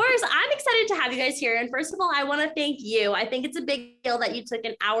 Of course. I'm excited to have you guys here. And first of all, I want to thank you. I think it's a big deal that you took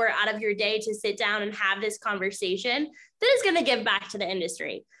an hour out of your day to sit down and have this conversation that is going to give back to the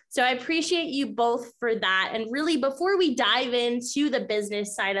industry. So I appreciate you both for that. And really, before we dive into the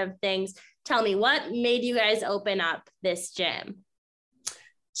business side of things, tell me, what made you guys open up this gym?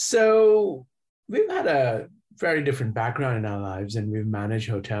 So we've had a very different background in our lives, and we've managed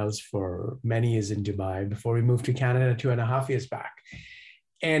hotels for many years in Dubai before we moved to Canada 2.5 years back.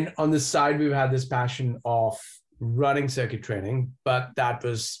 And on the side, we've had this passion of running circuit training, but that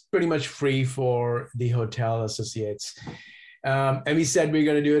was pretty much free for the hotel associates. And we said we're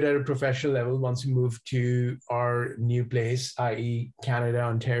going to do it at a professional level once we move to our new place, i.e. Canada,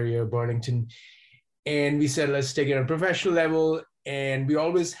 Ontario, Burlington. And we said, let's take it at a professional level. And we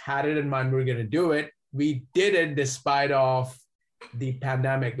always had it in mind we were going to do it. We did it despite of the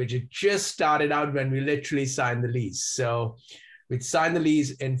pandemic, which had just started out when we literally signed the lease. So we'd signed the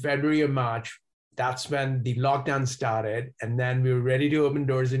lease in February or March. That's when the lockdown started. And then we were ready to open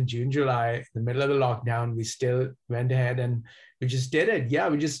doors in June, July. In the middle of the lockdown, we still went ahead and we just did it. Yeah,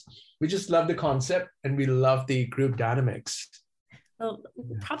 we just love the concept and we love the group dynamics. Well,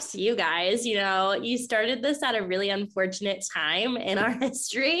 props to you guys. You know, you started this at a really unfortunate time in our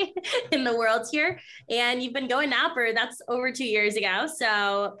history in the world here. And you've been going now that's over 2 years ago.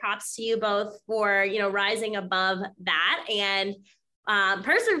 So props to you both for, rising above that and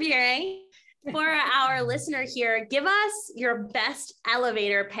persevering. For our listener here, give us your best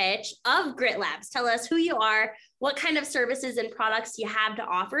elevator pitch of Grit Labs. Tell us who you are, what kind of services and products you have to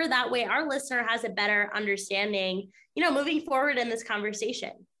offer. That way our listener has a better understanding, moving forward in this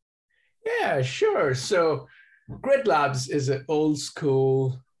conversation. Yeah, sure. So Grit Labs is an old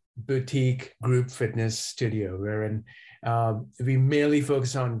school boutique group fitness studio wherein we mainly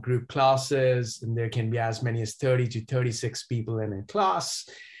focus on group classes, and there can be as many as 30 to 36 people in a class.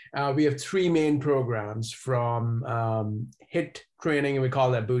 We have three main programs from HIIT training, and we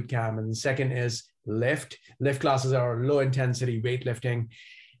call that boot camp. And the second is lift. Lift classes are low intensity weightlifting.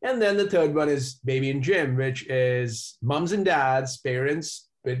 And then the third one is baby and gym, which is moms and dads, parents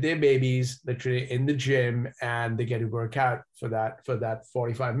with their babies literally in the gym, and they get to work out for that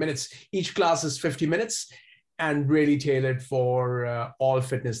 45 minutes. Each class is 50 minutes and really tailored for all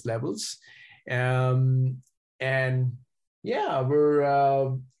fitness levels. And yeah,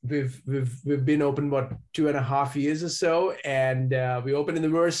 we've been open 2.5 years or so, and we opened in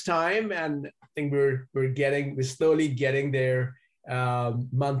the worst time, and I think we're slowly getting there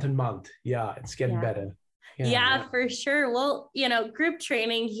month and month. Yeah, it's getting better. Yeah, for sure. Well, group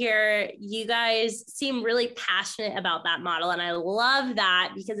training here, you guys seem really passionate about that model. And I love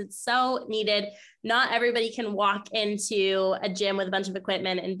that because it's so needed. Not everybody can walk into a gym with a bunch of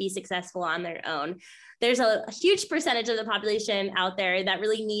equipment and be successful on their own. There's a huge percentage of the population out there that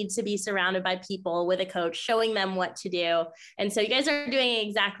really needs to be surrounded by people with a coach showing them what to do. And so you guys are doing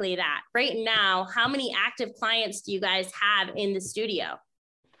exactly that. Right now, how many active clients do you guys have in the studio?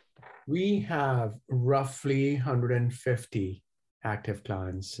 We have roughly 150 active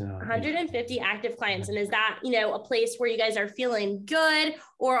clients. 150 active clients. And is that, a place where you guys are feeling good,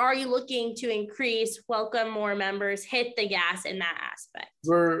 or are you looking to increase, welcome more members, hit the gas in that aspect?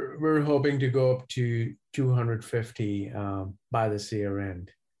 We're hoping to go up to 250 by this year end.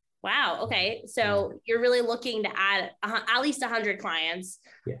 Wow. Okay. So you're really looking to add at least 100 clients.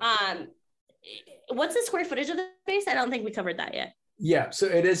 Yeah. What's the square footage of the space? I don't think we covered that yet. Yeah, so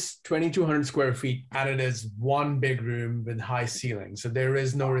it is 2,200 square feet, and it is one big room with high ceiling. So there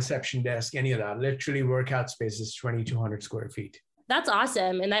is no reception desk, any of that. Literally, workout space is 2,200 square feet. That's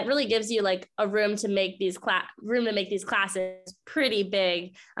awesome. And that really gives you like a room to make these classes pretty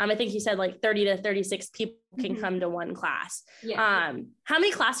big. I think you said like 30 to 36 people can come to one class. Yeah. How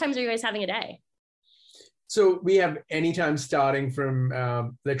many class times are you guys having a day? So we have anytime starting from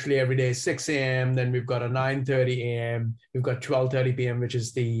literally every day, 6 a.m. Then we've got a 9:30 a.m. We've got 12:30 p.m., which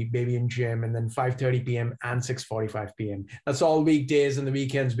is the baby and gym, and then 5:30 p.m. and 6:45 p.m. That's all weekdays, and the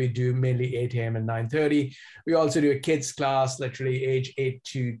weekends we do mainly 8 a.m. and 9:30. We also do a kids class, literally age 8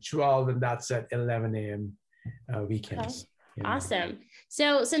 to 12, and that's at 11 a.m. Weekends. Okay. Awesome.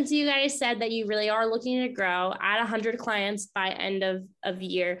 So since you guys said that you really are looking to grow at 100 clients by end of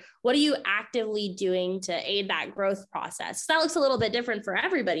year, what are you actively doing to aid that growth process? That looks a little bit different for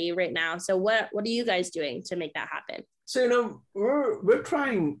everybody right now. So what are you guys doing to make that happen? So, we're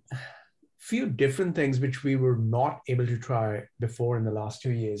trying a few different things which we were not able to try before in the last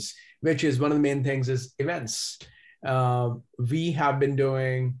 2 years, which is one of the main things is events. We have been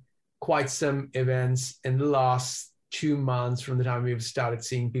doing quite some events in the last 2 months from the time we've started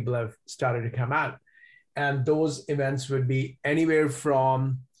seeing people have started to come out. And those events would be anywhere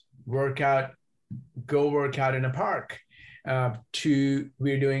from go workout in a park, to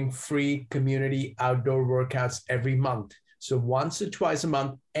we're doing free community outdoor workouts every month. So once or twice a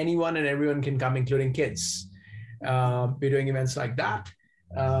month, anyone and everyone can come, including kids. We're doing events like that.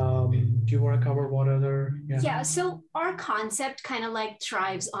 Do you want to cover what other? Yeah, so our concept kind of like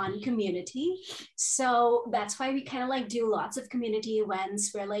thrives on community. So that's why we kind of like do lots of community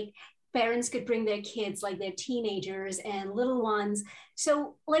events where like parents could bring their kids, like their teenagers and little ones.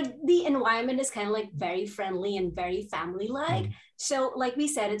 So like the environment is kind of like very friendly and very family-like. So like we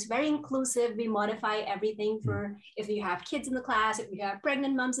said, it's very inclusive. We modify everything for if you have kids in the class, if you have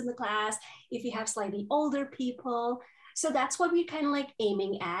pregnant moms in the class, if you have slightly older people. So that's what we're kind of like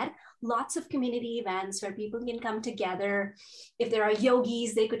aiming at. Lots of community events where people can come together. If there are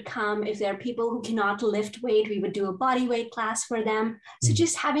yogis, they could come. If there are people who cannot lift weight, we would do a body weight class for them. So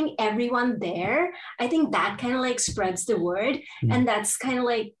just having everyone there, I think that kind of like spreads the word. And that's kind of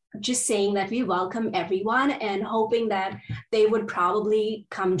like just saying that we welcome everyone and hoping that they would probably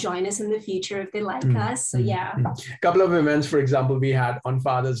come join us in the future if they like us. So yeah. A couple of events, for example, we had on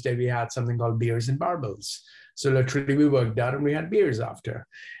Father's Day, we had something called Beers and Barbells. So literally we worked out and we had beers after.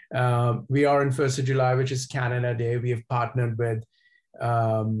 We are in 1st of July, which is Canada Day. We have partnered with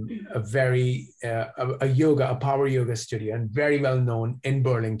a power yoga studio and very well known in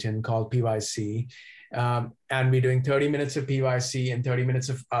Burlington called PYC. And we're doing 30 minutes of PYC and 30 minutes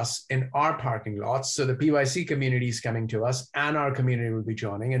of us in our parking lots. So the PYC community is coming to us and our community will be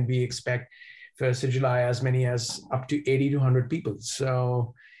joining. And we expect 1st of July, as many as up to 80 to 100 people.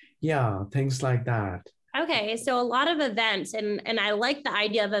 So yeah, things like that. Okay, so a lot of events, and I like the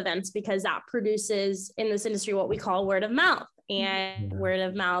idea of events because that produces in this industry what we call word of mouth. And word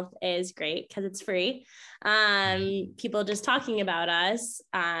of mouth is great because it's free. People just talking about us,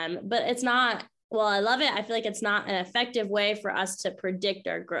 but it's not, well, I love it. I feel like it's not an effective way for us to predict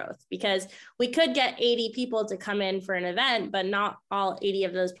our growth because we could get 80 people to come in for an event, but not all 80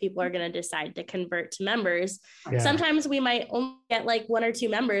 of those people are going to decide to convert to members. Yeah. Sometimes we might only get like 1 or 2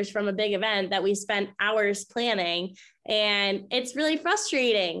 members from a big event that we spent hours planning. And it's really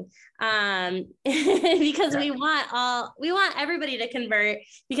frustrating because we want everybody to convert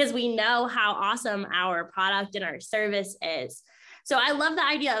because we know how awesome our product and our service is. So I love the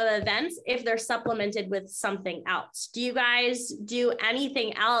idea of events if they're supplemented with something else. Do you guys do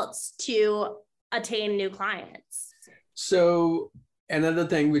anything else to attain new clients? So another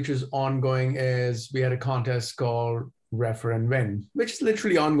thing which is ongoing is we had a contest called Refer and Win, which is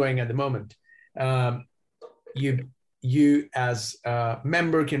literally ongoing at the moment. You as a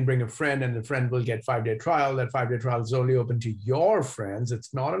member can bring a friend and the friend will get 5-day trial. That 5-day trial is only open to your friends.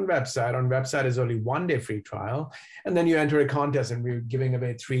 It's not on website. On website is only 1-day free trial. And then you enter a contest and we're giving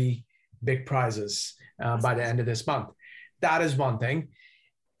away 3 big prizes by the end of this month. That is one thing.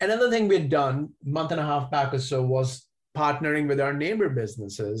 Another thing we'd done a month and a half back or so was partnering with our neighbor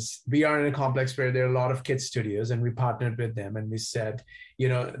businesses. We are in a complex where there are a lot of kids studios and we partnered with them. And we said,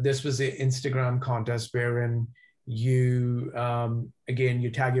 this was an Instagram contest wherein you again, you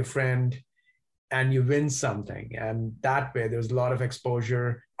tag your friend and you win something. And that way there's a lot of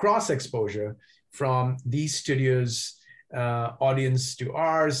exposure, cross exposure from these studios audience to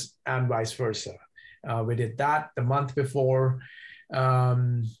ours and vice versa. We did that the month before.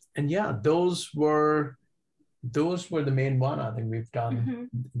 And yeah, those were the main one I think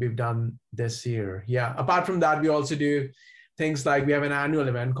we've done this year. Yeah. Apart from that, we also do things like we have an annual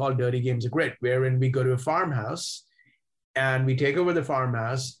event called Dirty Games of Grit, wherein we go to a farmhouse and we take over the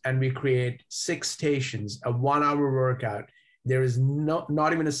farmhouse and we create 6 stations, a 1-hour workout There is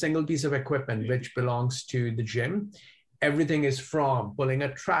not even a single piece of equipment which belongs to the gym. Everything is from pulling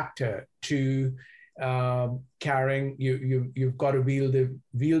a tractor to carrying, you've got to wheel the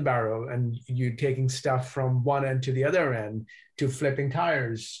wheelbarrow, and you're taking stuff from one end to the other end, to flipping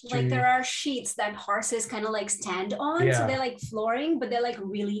tires. Like there are sheets that horses kind of like stand on. So they're like flooring, but they're like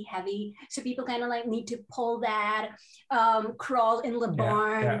really heavy. So people kind of like need to pull that, crawl in the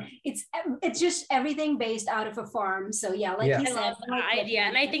barn. It's just everything based out of a farm. So he said, the idea.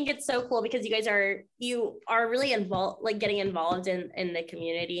 And I think it's so cool because you are really involved, like getting involved in the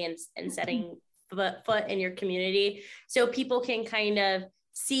community and setting foot in your community, so people can kind of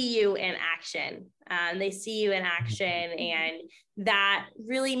see you in action. They see you in action, and that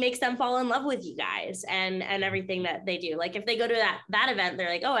really makes them fall in love with you guys and everything that they do. Like if they go to that event, they're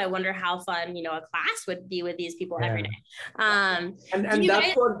like, oh, I wonder how fun, a class would be with these people every day. And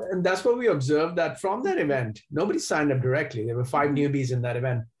that's what we observed, that from that event, nobody signed up directly. There were 5 newbies in that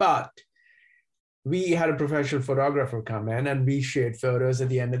event, but we had a professional photographer come in, and we shared photos at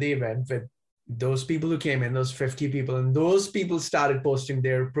the end of the event with those people who came in, those 50 people, and those people started posting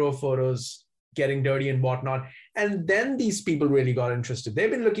their pro photos, getting dirty and whatnot. And then these people really got interested. They've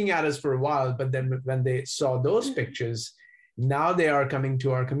been looking at us for a while, but then when they saw those pictures, now they are coming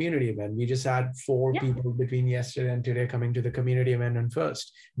to our community event. We just had 4 people between yesterday and today coming to the community event on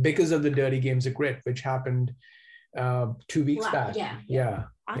first, because of the Dirty Games of Grit, which happened 2 weeks back.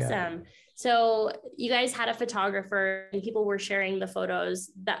 Awesome. So you guys had a photographer and people were sharing the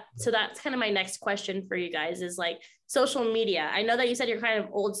photos. So that's kind of my next question for you guys, is like social media. I know that you said you're kind of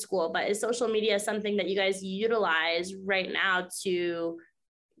old school, but is social media something that you guys utilize right now to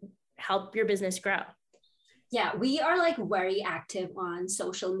help your business grow? Yeah, we are like very active on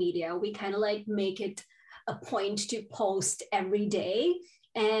social media. We kind of like make it a point to post every day,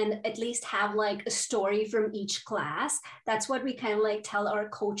 and at least have like a story from each class. That's what we kind of like tell our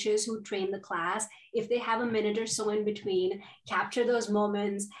coaches who train the class. If they have a minute or so in between, capture those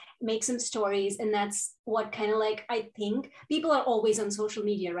moments, make some stories. And that's what kind of like, I think people are always on social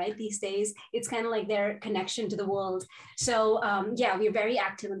media, right? These days, it's kind of like their connection to the world. So we're very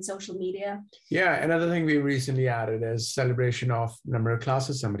active on social media. Yeah, another thing we recently added is celebration of number of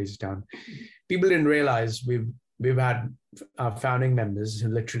classes somebody's done. People didn't realize we've had founding members who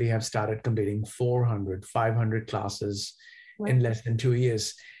literally have started completing 400, 500 classes in less than 2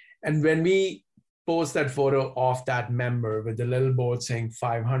 years. And when we post that photo of that member with the little board saying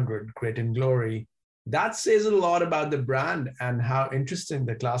 500, Grit and Glory, that says a lot about the brand and how interesting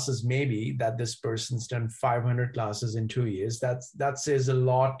the classes may be, that this person's done 500 classes in 2 years. That says a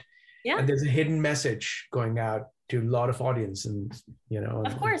lot. Yeah. And there's a hidden message going out to a lot of audience, and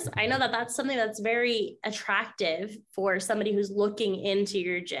of course I know that that's something that's very attractive for somebody who's looking into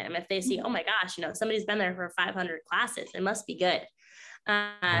your gym. If they see, oh my gosh, somebody's been there for 500 classes, it must be good.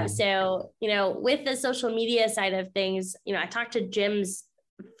 So with the social media side of things, I talk to gyms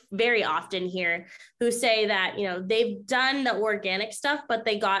very often here who say that, they've done the organic stuff, but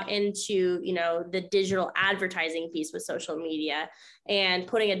they got into, the digital advertising piece with social media and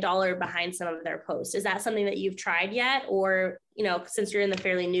putting $1 behind some of their posts. Is that something that you've tried yet? Or, since you're in the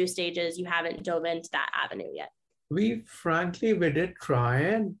fairly new stages, you haven't dove into that avenue yet? We did try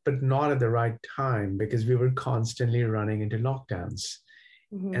it, but not at the right time, because we were constantly running into lockdowns.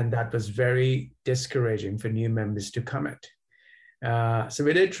 Mm-hmm. And that was very discouraging for new members to come at. So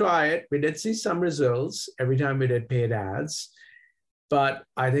we did try it. We did see some results every time we did paid ads, but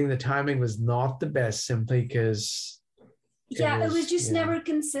I think the timing was not the best, simply because it was just never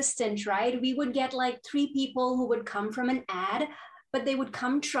consistent, right? We would get like 3 people who would come from an ad, but they would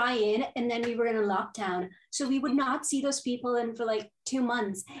come try in, and then we were in a lockdown. So we would not see those people in for like 2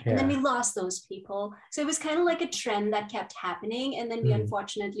 months, and then we lost those people. So it was kind of like a trend that kept happening. And then we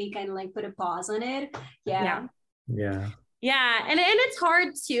unfortunately kind of like put a pause on it. Yeah. And it's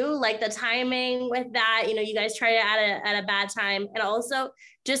hard too, like the timing with that, you guys try it at a bad time. And also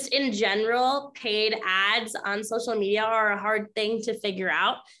just in general, paid ads on social media are a hard thing to figure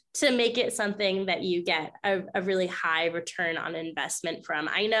out, to make it something that you get a really high return on investment from.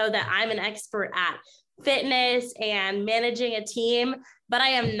 I know that I'm an expert at fitness and managing a team, but I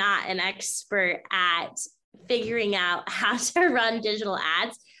am not an expert at figuring out how to run digital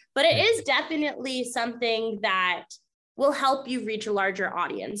ads. But it is definitely something that will help you reach a larger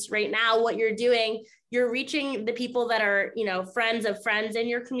audience. Right now, what you're doing, you're reaching the people that are, friends of friends in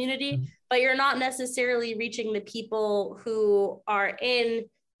your community, but you're not necessarily reaching the people who are in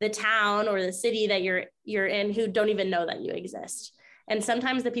the town or the city that you're in, who don't even know that you exist. And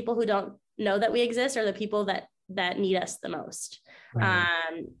sometimes the people who don't know that we exist are the people that need us the most.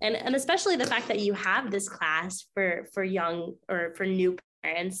 And especially the fact that you have this class for young or for new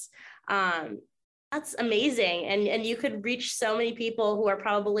parents, that's amazing. And you could reach so many people who are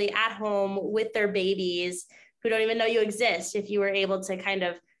probably at home with their babies who don't even know you exist if you were able to kind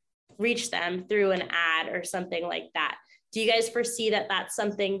of reach them through an ad or something like that. Do you guys foresee that that's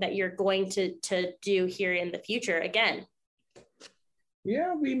something that you're going to do here in the future again?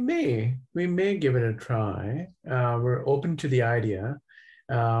 Yeah, we may give it a try. We're open to the idea.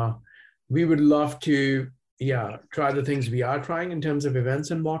 We would love to, try the things we are trying in terms of events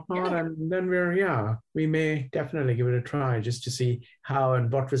and whatnot. And then we may definitely give it a try just to see how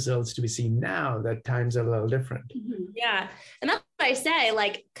and what results do we see now that times are a little different. Yeah. And that's what I say,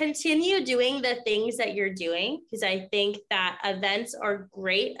 like, continue doing the things that you're doing, because I think that events are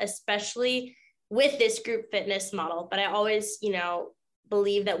great, especially with this group fitness model. But I always,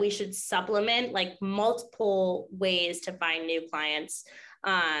 believe that we should supplement like multiple ways to find new clients.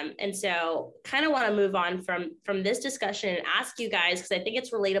 And so kind of want to move on from this discussion and ask you guys, because I think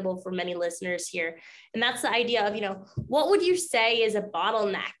it's relatable for many listeners here. And that's the idea of, what would you say is a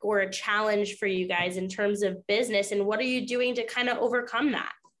bottleneck or a challenge for you guys in terms of business? And what are you doing to kind of overcome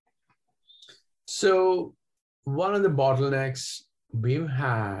that? So one of the bottlenecks we've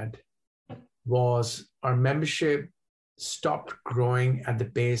had was our membership stopped growing at the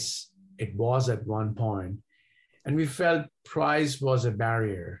pace it was at one point. And we felt price was a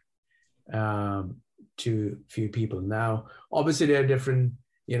barrier to few people. Now, obviously there are different,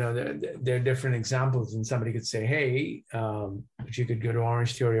 there are different examples, and somebody could say, hey, but you could go to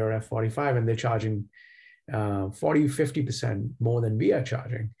Orange Theory or F45 and they're charging 40-50% more than we are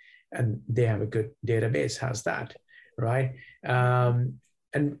charging. And they have a good database. How's that, right?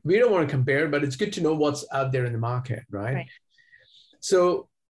 And we don't want to compare, but it's good to know what's out there in the market, right? So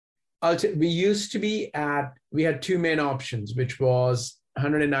we had two main options, which was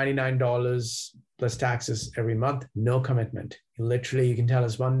 $199 plus taxes every month, no commitment. Literally, you can tell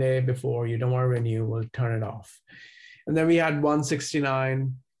us one day before you don't want to renew, we'll turn it off. And then we had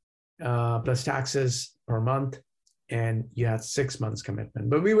 $169 plus taxes per month, and you had 6 months commitment.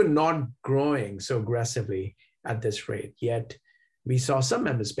 But we were not growing so aggressively at this rate yet. We saw some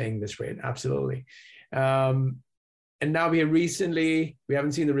members paying this rate, absolutely. And now we haven't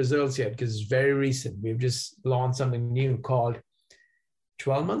seen the results yet because it's very recent. We've just launched something new called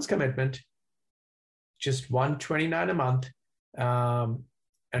 12 months commitment, just $129 a month.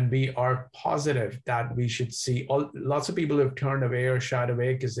 And we are positive that we should see lots of people have turned away or shied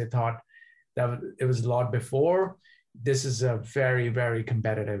away because they thought that it was a lot before. This is a very, very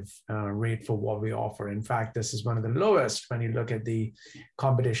competitive rate for what we offer. In fact, this is one of the lowest when you look at the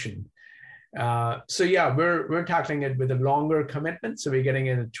competition. We're tackling it with a longer commitment. So we're getting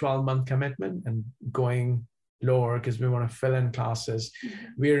in a 12-month commitment and going lower because we want to fill in classes.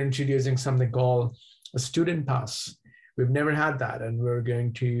 We're introducing something called a student pass. We've never had that. And we're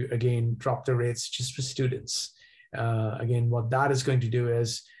going to, again, drop the rates just for students. Again, what that is going to do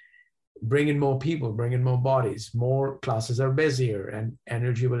is bring in more people, bring in more bodies, more classes are busier, and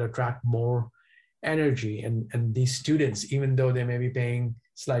energy will attract more energy. And these students, even though they may be paying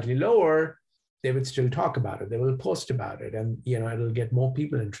slightly lower, they would still talk about it. They will post about it, and it'll get more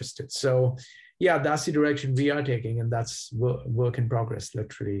people interested. So that's the direction we are taking, and that's work in progress,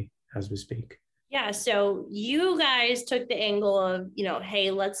 literally, as we speak. Yeah, so you guys took the angle of, hey,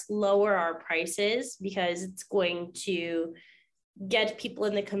 let's lower our prices because it's going to get people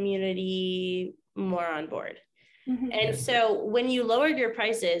in the community more on board. And so when you lowered your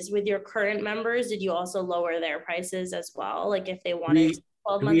prices with your current members, did you also lower their prices as well? Like if they wanted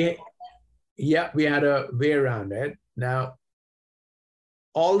 12 months? We had a way around it. Now,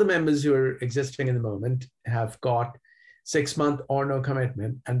 all the members who are existing in the moment have got 6 month or no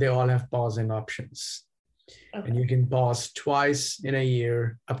commitment, and they all have pausing options. Okay. And you can pause twice in a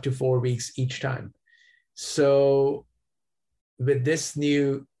year, up to 4 weeks each time. So with this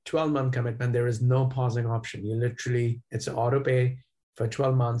new 12-month commitment, there is no pausing option. It's an auto pay for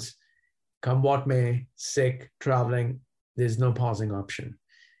 12 months. Come what may, sick, traveling, there's no pausing option.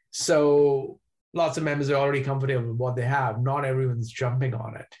 So lots of members are already comfortable with what they have. Not everyone's jumping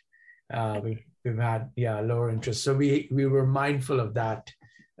on it. We've had lower interest. So we were mindful of that.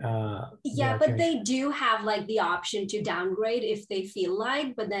 But they do have like the option to downgrade if they feel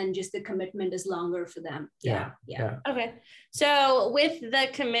like, but then just the commitment is longer for them. Yeah. Okay. So with the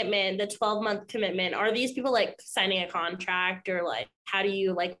commitment, the 12-month commitment, are these people like signing a contract or like how do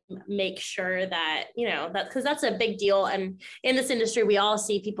you like make sure that, you know, that, because that's a big deal. And in this industry, we all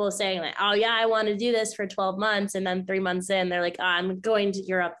see people saying like, oh yeah, I want to do this for 12 months. And then 3 months in, they're like, oh, I'm going to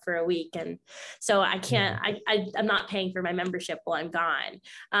Europe for a week. And so I can't, I'm not paying for my membership while I'm gone.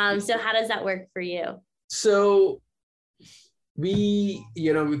 So how does that work for you? So we,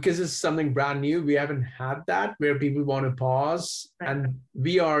 you know, because it's something brand new, we haven't had that where people want to pause. Right. And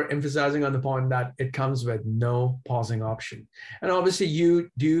we are emphasizing on the point that it comes with no pausing option. And obviously you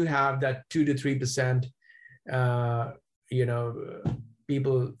do have that 2 to 3%, you know,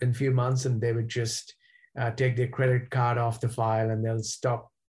 people in a few months, and they would just take their credit card off the file and they'll stop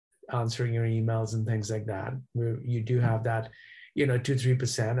answering your emails and things like that. You do have that, you know,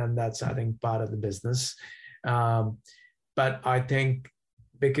 2-3%, and that's, I think, part of the business. But I think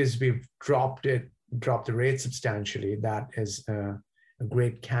because we've dropped the rate substantially, that is a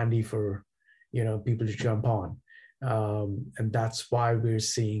great candy for, you know, people to jump on. And that's why we're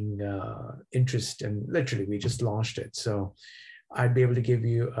seeing interest, and literally we just launched it. So I'd be able to give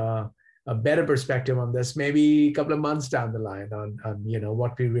you a better perspective on this, maybe a couple of months down the line on you know,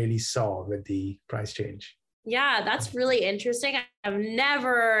 what we really saw with the price change. Yeah, that's really interesting. I've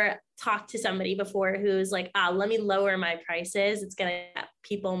never talked to somebody before who's like, let me lower my prices. It's going to get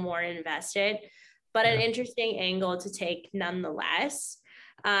people more invested, but an interesting angle to take nonetheless.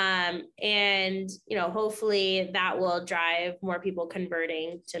 And, you know, hopefully that will drive more people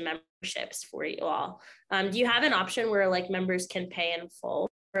converting to memberships for you all. Do you have an option where like members can pay in full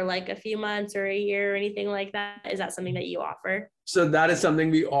for like a few months or a year or anything like that? Is that something that you offer? So that is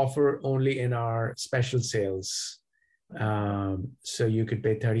something we offer only in our special sales. So you could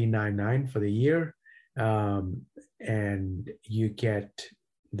pay $39.99 for the year, and you get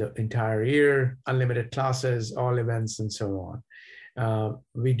the entire year, unlimited classes, all events, and so on.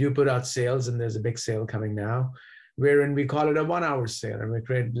 We do put out sales, and there's a big sale coming now, wherein we call it a 1-hour sale, and we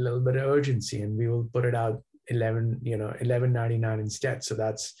create a little bit of urgency, and we will put it out $11.99 instead. So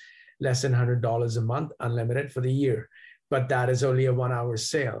that's less than $100 a month, unlimited for the year. But that is only a 1-hour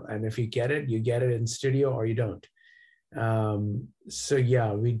sale. And if you get it in studio or you don't. So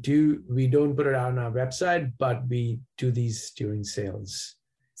yeah, we don't put it out on our website, but we do these during sales.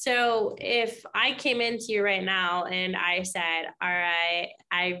 So if I came into you right now and I said, all right,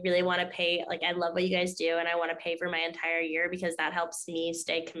 I really want to pay, like, I love what you guys do, and I want to pay for my entire year because that helps me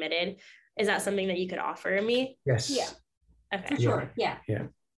stay committed. Is that something that you could offer me? Yes. Yeah. Okay. For sure. Yeah. Yeah.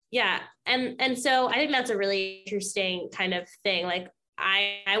 Yeah. And so I think that's a really interesting kind of thing. Like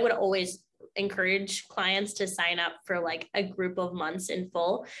I would always encourage clients to sign up for like a group of months in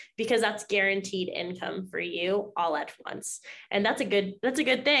full, because that's guaranteed income for you all at once. And that's a good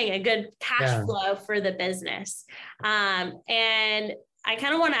thing, a good cash flow for the business. And I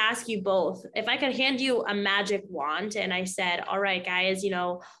kind of want to ask you both, if I could hand you a magic wand and I said, all right, guys, you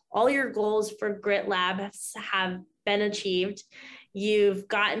know, all your goals for Grit Labs have been achieved. You've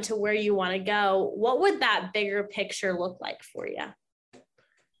gotten to where you want to go. What would that bigger picture look like for you?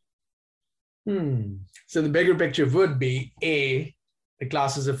 So the bigger picture would be the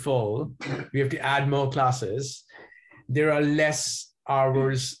classes are full. We have to add more classes. There are less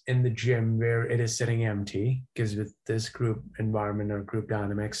hours in the gym where it is sitting empty, because with this group environment or group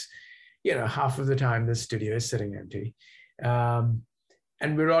dynamics, you know, half of the time the studio is sitting empty.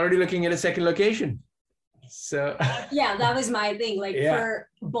 And we're already looking at a second location. So yeah, that was my thing. Like for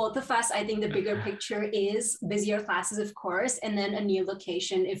both of us, I think the bigger picture is busier classes, of course, and then a new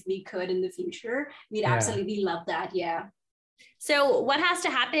location if we could in the future. We'd absolutely love that. Yeah. So what has to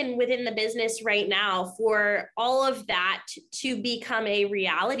happen within the business right now for all of that to become a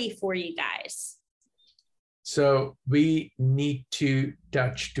reality for you guys? So we need to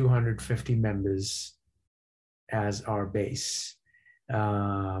touch 250 members as our base.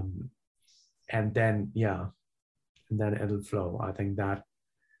 And then, then it'll flow. I think that,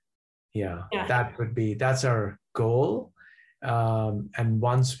 that would be, that's our goal. And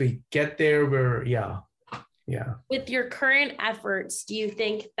once we get there, we're, With your current efforts, do you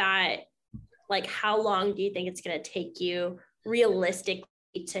think that, like, how long do you think it's going to take you realistically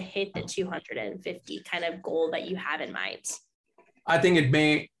to hit the 250 kind of goal that you have in mind? I think it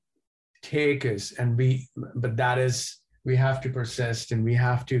may take us, but that is, we have to persist, and we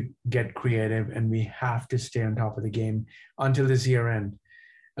have to get creative, and we have to stay on top of the game until this year end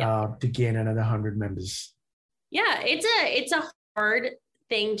to gain another 100 members. Yeah, it's a hard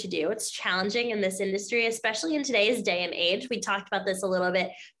thing to do. It's challenging in this industry, especially in today's day and age. We talked about this a little bit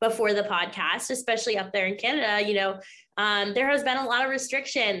before the podcast, especially up there in Canada. You know, there has been a lot of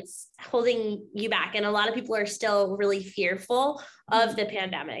restrictions holding you back, and a lot of people are still really fearful of the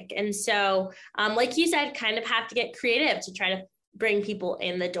pandemic. And so, like you said, kind of have to get creative to try to bring people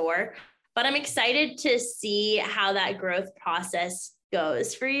in the door. But I'm excited to see how that growth process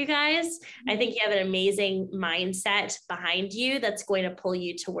goes for you guys. I think you have an amazing mindset behind you that's going to pull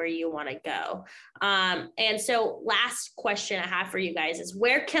you to where you want to go. And so last question I have for you guys is,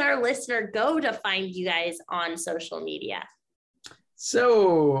 where can our listener go to find you guys on social media?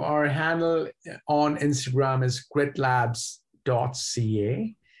 So our handle on Instagram is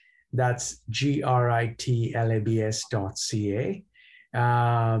gritlabs.ca. That's GRITLABS.ca.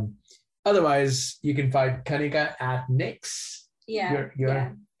 Otherwise, you can find Kanika at Nix. Your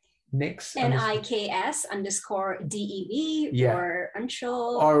Nix. NIKS_DEV or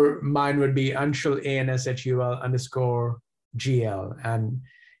Anshuel. Or mine would be Anshuel ANSHUL_GL. And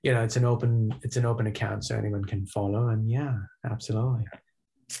it's an open account, so anyone can follow. And yeah, absolutely.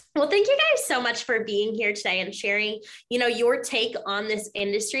 Well, thank you guys so much for being here today and sharing, your take on this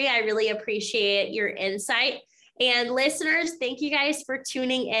industry. I really appreciate your insight. And listeners, thank you guys for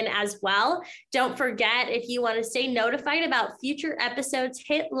tuning in as well. Don't forget, if you want to stay notified about future episodes,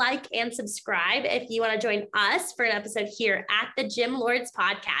 hit like and subscribe. If you want to join us for an episode here at the Gym Lords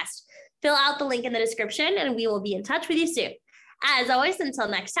podcast, fill out the link in the description and we will be in touch with you soon. As always, until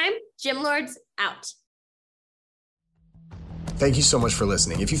next time, Gym Lords out. Thank you so much for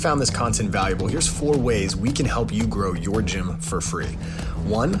listening. If you found this content valuable, here's 4 ways we can help you grow your gym for free.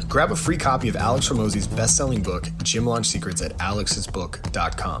 1, grab a free copy of Alex Hormozi's best-selling book, Gym Launch Secrets, at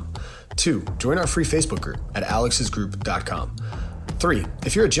alexsbook.com. 2, join our free Facebook group at alexsgroup.com. 3,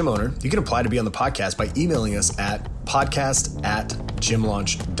 if you're a gym owner, you can apply to be on the podcast by emailing us at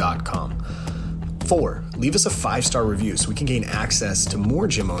podcast@gymlaunch.com. 4, leave us a 5-star review so we can gain access to more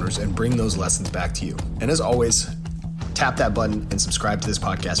gym owners and bring those lessons back to you. And as always, tap that button and subscribe to this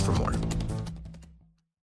podcast for more.